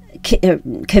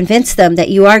convince them that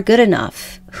you are good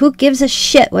enough. Who gives a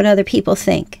shit what other people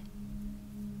think?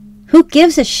 Who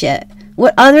gives a shit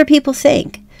what other people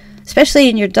think? Especially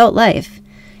in your adult life.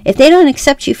 If they don't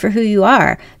accept you for who you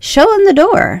are, show them the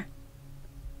door.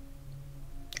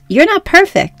 You're not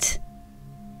perfect.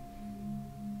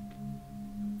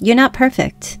 You're not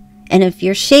perfect. And if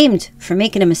you're shamed for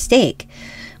making a mistake,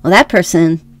 well, that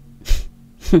person,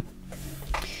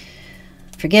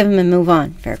 forgive them and move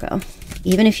on, Virgo.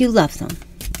 Even if you love them.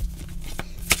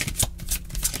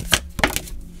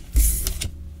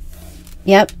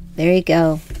 Yep, there you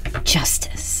go.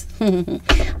 Justice.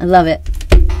 I love it.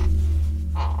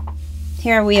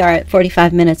 Here we are at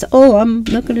 45 minutes. Oh, I'm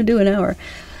not going to do an hour.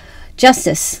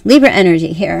 Justice, Libra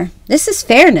energy here. This is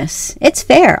fairness. It's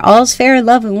fair. All's fair in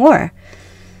love and war.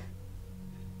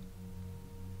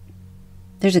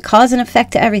 There's a cause and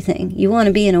effect to everything. You want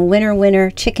to be in a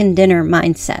winner-winner chicken dinner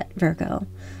mindset, Virgo,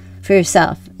 for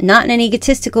yourself. Not in an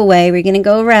egotistical way. We're going to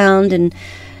go around and,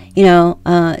 you know,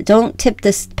 don't tip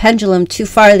this pendulum too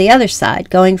far to the other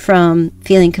side, going from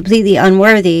feeling completely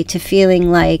unworthy to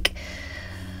feeling like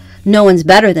no one's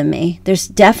better than me. There's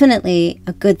definitely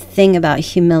a good thing about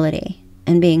humility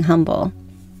and being humble.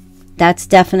 That's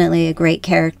definitely a great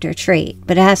character trait,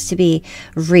 but it has to be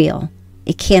real.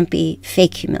 It can't be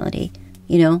fake humility,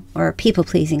 you know, or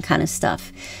people-pleasing kind of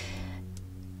stuff.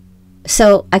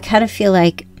 So I kind of feel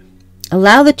like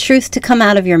allow the truth to come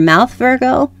out of your mouth,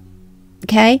 Virgo.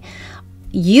 Okay?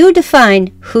 You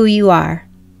define who you are.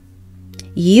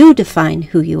 You define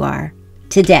who you are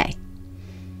today.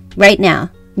 Right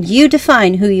now. You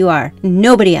define who you are.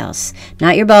 Nobody else.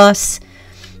 Not your boss.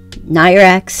 Not your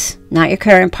ex. Not your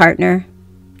current partner.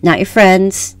 Not your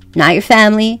friends. Not your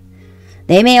family.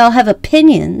 They may all have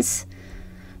opinions,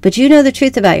 but you know the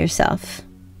truth about yourself.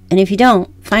 And if you don't,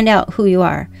 find out who you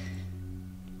are.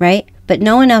 Right? But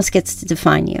no one else gets to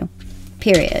define you.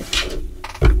 Period.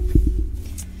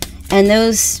 And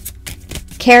those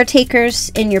caretakers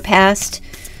in your past,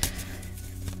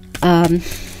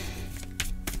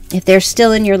 if they're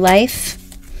still in your life,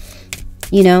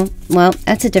 you know, well,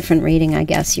 that's a different reading, I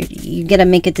guess. You got to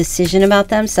make a decision about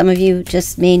them. Some of you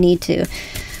just may need to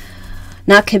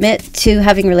not commit to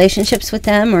having relationships with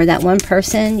them or that one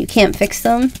person. You can't fix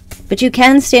them, but you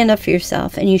can stand up for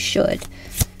yourself, and you should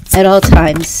at all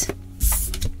times.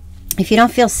 If you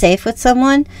don't feel safe with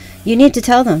someone, you need to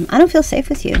tell them, I don't feel safe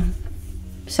with you.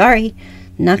 Sorry,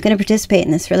 I'm not going to participate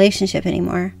in this relationship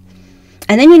anymore.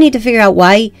 And then you need to figure out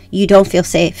why you don't feel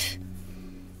safe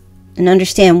and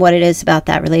understand what it is about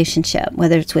that relationship,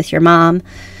 whether it's with your mom,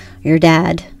 your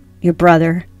dad, your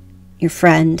brother, your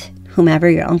friend, whomever,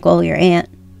 your uncle, your aunt,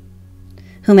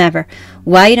 whomever,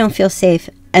 why you don't feel safe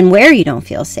and where you don't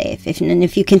feel safe. And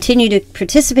if you continue to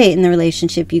participate in the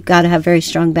relationship, you've got to have very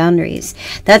strong boundaries.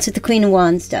 That's what the Queen of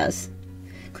Wands does.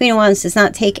 Queen of Wands does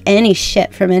not take any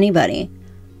shit from anybody.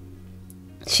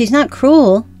 She's not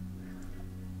cruel.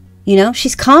 You know,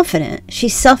 she's confident.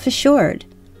 She's self-assured.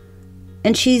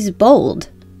 And she's bold.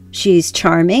 She's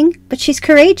charming, but she's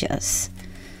courageous.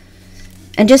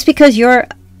 And just because you're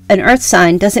an earth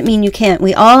sign doesn't mean you can't.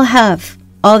 We all have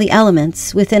all the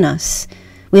elements within us.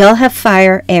 We all have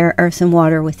fire, air, earth, and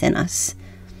water within us.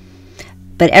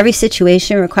 But every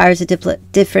situation requires a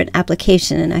different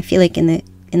application. And I feel like in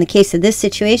the case of this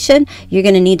situation, you're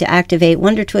going to need to activate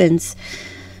Wonder Twins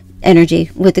energy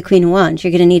with the Queen of Wands.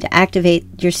 You're going to need to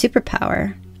activate your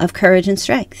superpower of courage and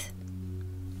strength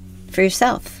for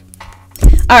yourself.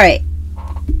 All right.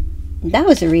 That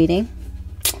was a reading.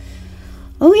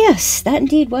 Oh, yes. That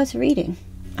indeed was a reading.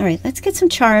 All right. Let's get some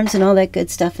charms and all that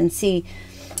good stuff and see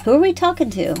who are we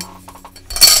talking to.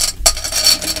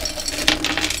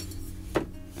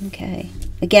 Okay.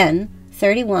 Again,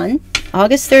 31.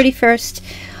 August 31st.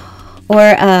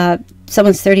 Or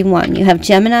someone's 31. You have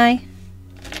Gemini,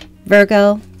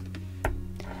 Virgo,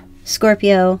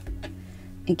 Scorpio,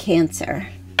 and Cancer.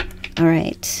 All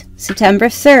right. September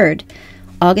 3rd,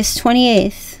 August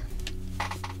 28th.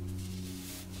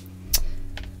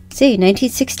 Let's see,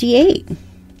 1968,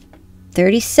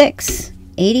 36,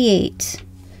 88,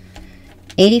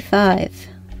 85,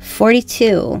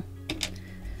 42,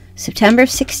 September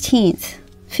 16th,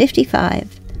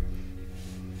 55,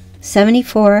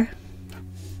 74,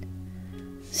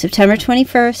 September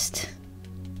 21st,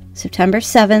 September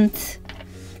 7th,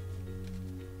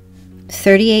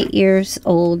 38 years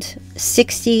old,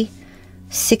 60,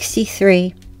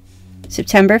 63,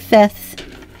 September 5th,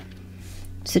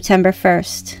 September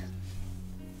 1st.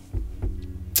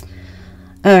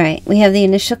 All right, we have the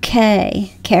initial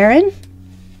K. Karen?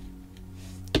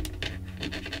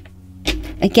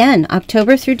 Again,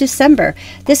 October through December.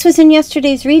 This was in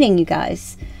yesterday's reading, you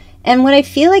guys. And what I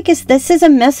feel like is this is a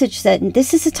message that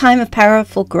this is a time of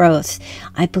powerful growth.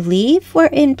 I believe we're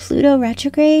in Pluto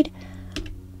retrograde.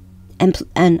 And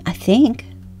I think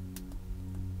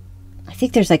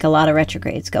there's like a lot of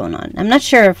retrogrades going on. I'm not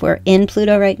sure if we're in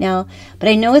Pluto right now, but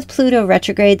I know with Pluto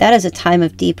retrograde, that is a time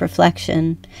of deep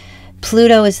reflection.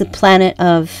 Pluto is the planet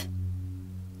of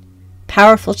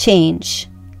powerful change.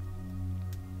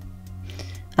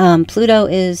 Pluto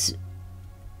is,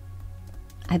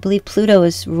 I believe Pluto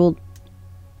is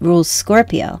rules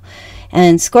Scorpio.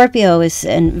 And Scorpio is,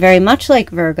 and very much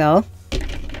like Virgo,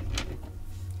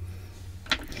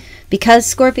 because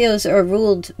Scorpios are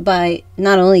ruled by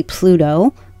not only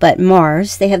Pluto, but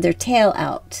Mars, they have their tail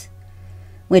out,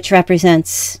 which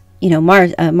represents, you know,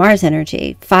 Mars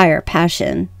energy, fire,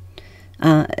 passion,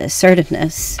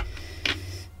 assertiveness,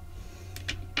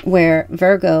 where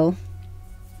Virgo's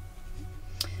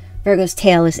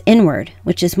tail is inward,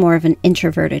 which is more of an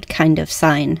introverted kind of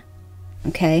sign.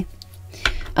 Okay.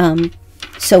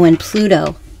 So when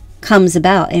Pluto comes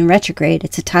about in retrograde,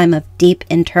 it's a time of deep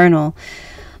internal,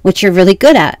 which you're really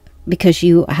good at because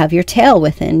you have your tail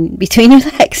within between your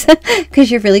legs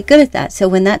because you're really good at that. So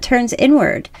when that turns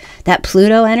inward, that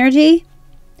Pluto energy,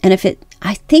 and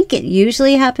I think it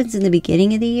usually happens in the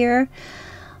beginning of the year,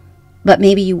 but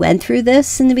maybe you went through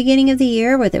this in the beginning of the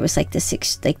year where there was like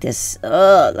this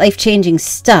life-changing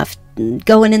stuff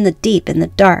going in the deep, in the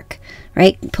dark,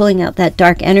 right? Pulling out that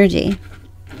dark energy.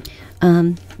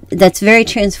 That's very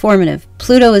transformative.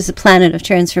 Pluto is a planet of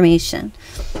transformation.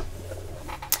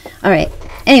 All right.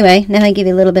 Anyway, now I give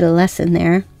you a little bit of lesson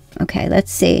there. Okay,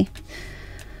 let's see.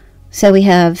 So we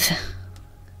have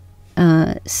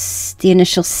the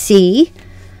initial C.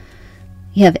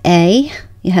 You have A.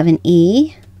 You have an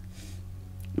E.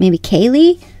 Maybe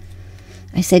Kaylee.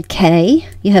 I said K.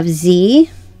 You have Z.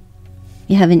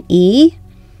 You have an E.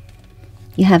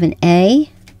 You have an A.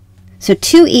 So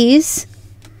 2 E's,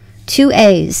 2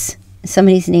 A's in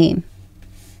somebody's name.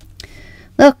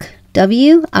 Look,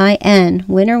 W-I-N,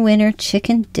 winner, winner,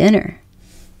 chicken dinner.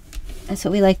 That's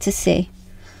what we like to see.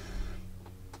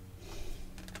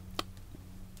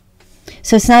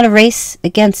 So it's not a race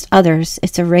against others.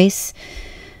 It's a race.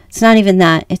 It's not even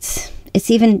that.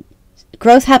 It's even,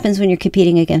 growth happens when you're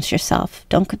competing against yourself.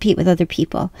 Don't compete with other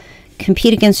people.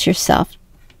 Compete against yourself.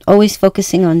 Always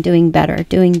focusing on doing better,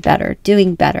 doing better,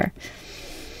 doing better.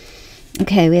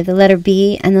 Okay, we have the letter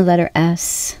B and the letter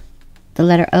S. The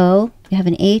letter O, you have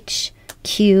an H,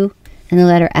 Q, and the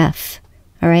letter F.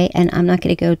 All right, and I'm not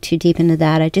going to go too deep into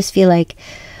that. I just feel like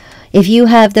if you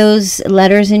have those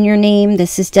letters in your name,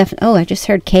 this is definitely... Oh, I just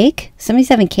heard cake. Somebody's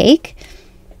having cake.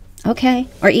 Okay,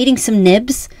 or eating some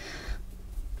nibs.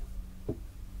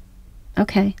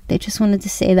 Okay, they just wanted to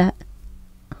say that.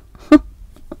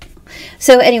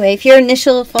 So anyway, if your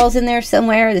initial falls in there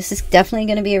somewhere, this is definitely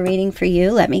going to be a reading for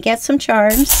you. Let me get some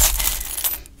charms.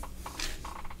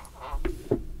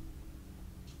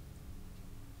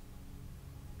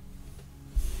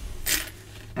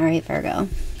 All right, Virgo.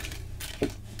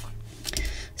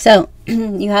 So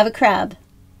you have a crab.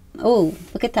 Oh,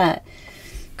 look at that.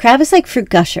 Crab is like fruit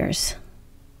gushers.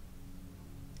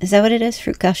 Is that what it is?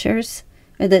 Fruit gushers?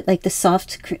 Or like the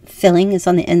soft filling is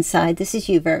on the inside. This is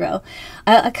you, Virgo.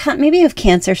 Maybe you have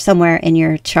Cancer somewhere in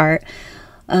your chart,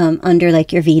 under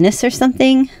like your Venus or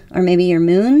something, or maybe your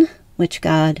moon, which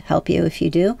God help you if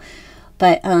you do.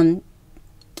 But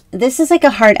this is like a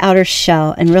hard outer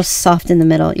shell and real soft in the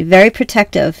middle. You're very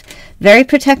protective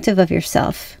of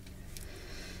yourself,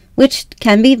 which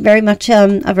can be very much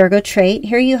a Virgo trait.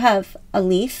 Here you have a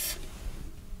leaf.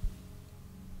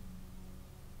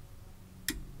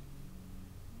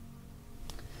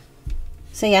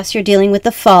 So yes, you're dealing with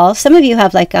the fall. Some of you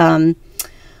have like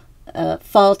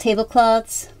fall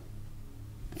tablecloth,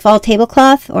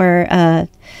 or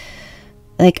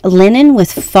like linen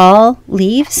with fall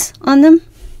leaves on them.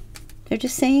 They're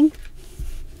just saying.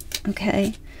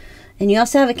 Okay. And you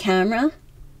also have a camera.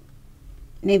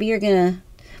 Maybe you're gonna...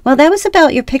 Well, that was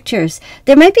about your pictures.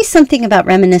 There might be something about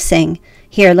reminiscing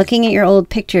here, looking at your old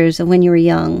pictures of when you were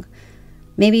young.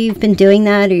 Maybe you've been doing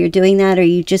that, or you're doing that, or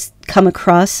you just come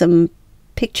across some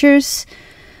pictures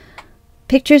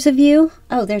of you.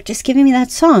 Oh, they're just giving me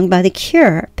that song by The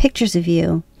Cure, Pictures of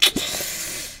You.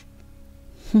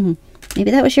 Maybe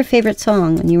that was your favorite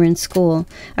song when you were in school.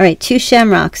 All right, 2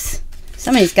 shamrocks.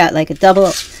 Somebody's got like a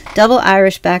double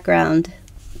Irish background.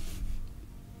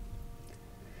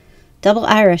 Double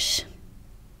Irish.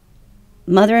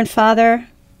 Mother and father.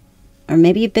 Or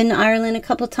maybe you've been to Ireland a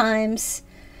couple times.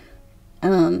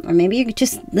 Or maybe you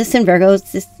just... Listen, Virgo,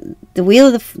 it's just the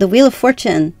wheel of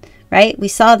fortune, right? We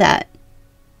saw that.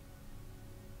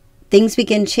 Things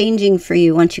begin changing for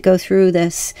you once you go through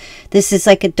this. This is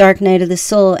like a dark night of the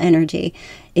soul energy.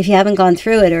 If you haven't gone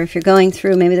through it, or if you're going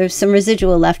through, maybe there's some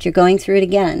residual left, you're going through it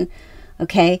again.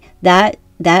 Okay? That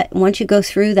once you go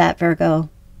through that, Virgo,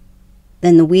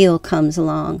 then the wheel comes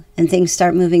along and things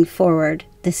start moving forward.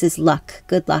 This is luck.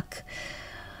 Good luck.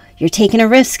 You're taking a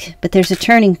risk, but there's a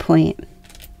turning point.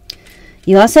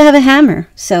 You also have a hammer.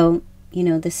 So, you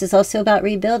know, this is also about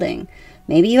rebuilding.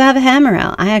 Maybe you have a hammer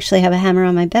out. I actually have a hammer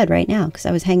on my bed right now because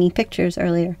I was hanging pictures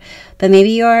earlier. But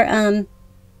maybe you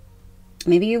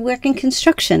work in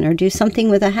construction or do something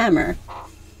with a hammer.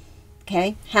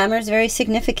 Okay, hammer is very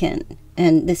significant.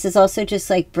 And this is also just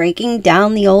like breaking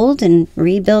down the old and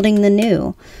rebuilding the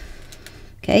new.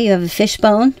 Okay, you have a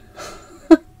fishbone.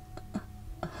 I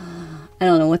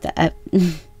don't know what that...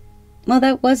 well,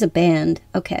 that was a band.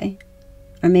 Okay.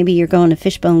 Or maybe you're going to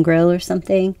Fishbone Grill or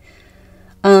something.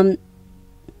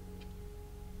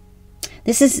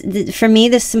 This is, for me,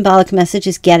 this symbolic message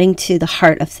is getting to the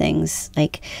heart of things.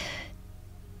 Like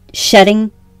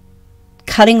shedding,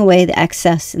 cutting away the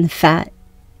excess and the fat.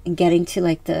 And getting to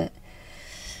like the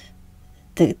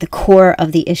core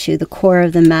of the issue, the core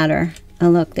of the matter. Oh,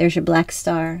 look, there's your black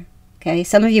star. Okay,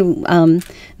 some of you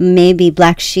may be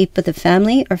black sheep of the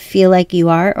family, or feel like you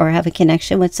are, or have a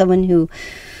connection with someone who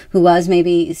was.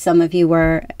 Maybe some of you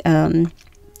were, some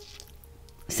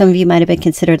of you might have been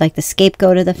considered like the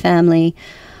scapegoat of the family,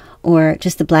 or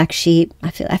just the black sheep.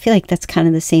 I feel like that's kind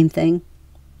of the same thing.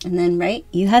 And then, right,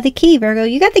 you have the key, Virgo.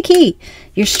 You got the key.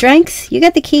 Your strength, you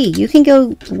got the key. You can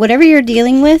go, whatever you're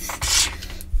dealing with.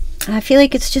 I feel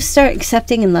like it's just start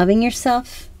accepting and loving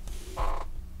yourself.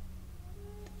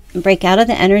 Break out of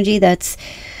the energy that's,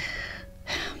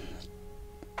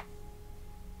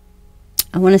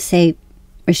 I want to say,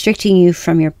 restricting you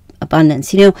from your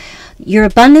abundance. You know, your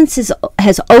abundance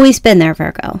has always been there,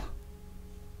 Virgo.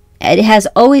 It has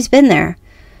always been there.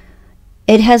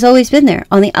 It has always been there.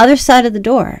 On the other side of the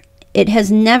door. There's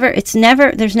never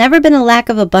been a lack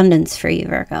of abundance for you,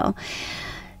 Virgo.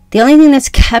 The only thing that's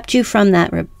kept you from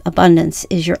that abundance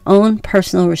is your own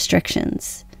personal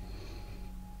restrictions.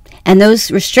 And those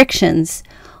restrictions,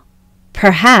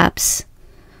 perhaps,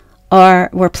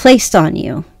 were placed on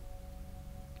you.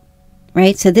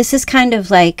 Right? So this is kind of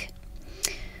like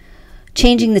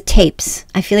changing the tapes.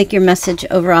 I feel like your message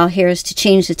overall here is to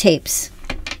change the tapes.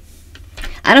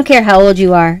 I don't care how old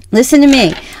you are. Listen to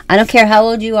me. I don't care how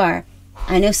old you are.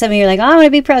 I know some of you are like, oh, I want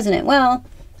to be president. Well,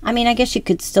 I mean, I guess you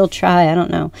could still try. I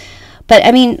don't know. But,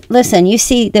 I mean, listen, you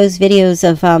see those videos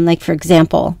of, like, for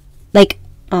example, like,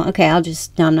 oh, okay,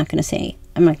 no, I'm not going to say,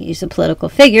 I'm not going to use a political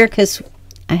figure because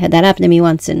I had that happen to me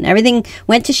once and everything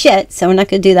went to shit, so we're not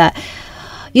going to do that.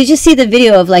 You just see the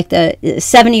video of like the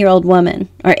 70-year-old woman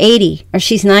or 80 or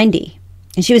she's 90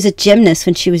 and she was a gymnast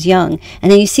when she was young.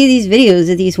 And then you see these videos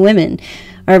of these women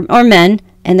or men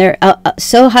and they're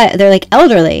so high, they're like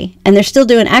elderly and they're still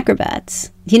doing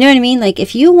acrobats. Do you know what I mean? Like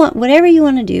if you want, whatever you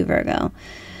want to do, Virgo,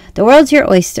 the world's your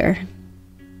oyster.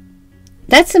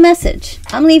 That's the message.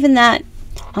 I'm leaving that.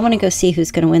 I want to go see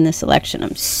who's going to win this election.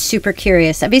 I'm super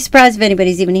curious. I'd be surprised if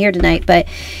anybody's even here tonight. But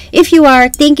if you are,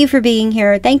 thank you for being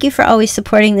here. Thank you for always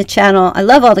supporting the channel. I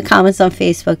love all the comments on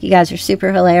Facebook. You guys are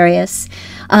super hilarious.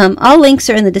 All links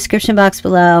are in the description box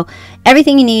below.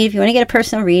 Everything you need if you want to get a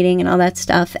personal reading and all that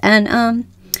stuff. And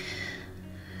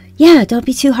yeah, don't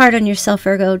be too hard on yourself,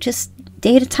 Virgo. Just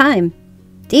day at a time.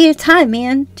 Day at a time,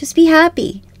 man. Just be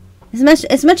happy. As much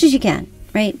as you can,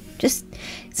 right? Just,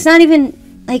 it's not even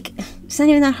like, it's not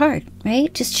even that hard,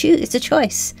 right? Just choose. It's a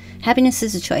choice. Happiness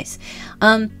is a choice.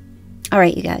 All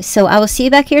right, you guys. So I will see you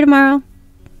back here tomorrow.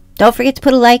 Don't forget to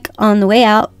put a like on the way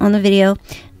out on the video.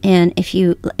 And if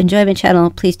you enjoy my channel,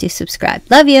 please do subscribe.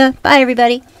 Love you. Bye,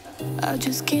 everybody. I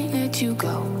just can't let you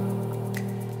go.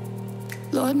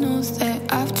 Lord knows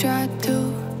that I've tried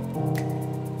to.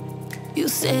 You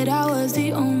said I was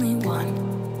the only one.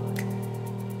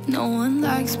 No one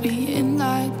likes being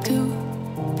lied to.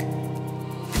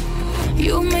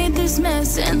 You made this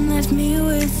mess and left me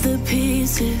with the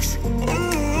pieces.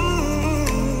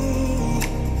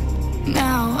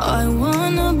 Now I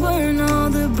wanna burn all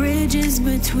the bridges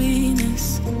between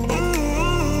us.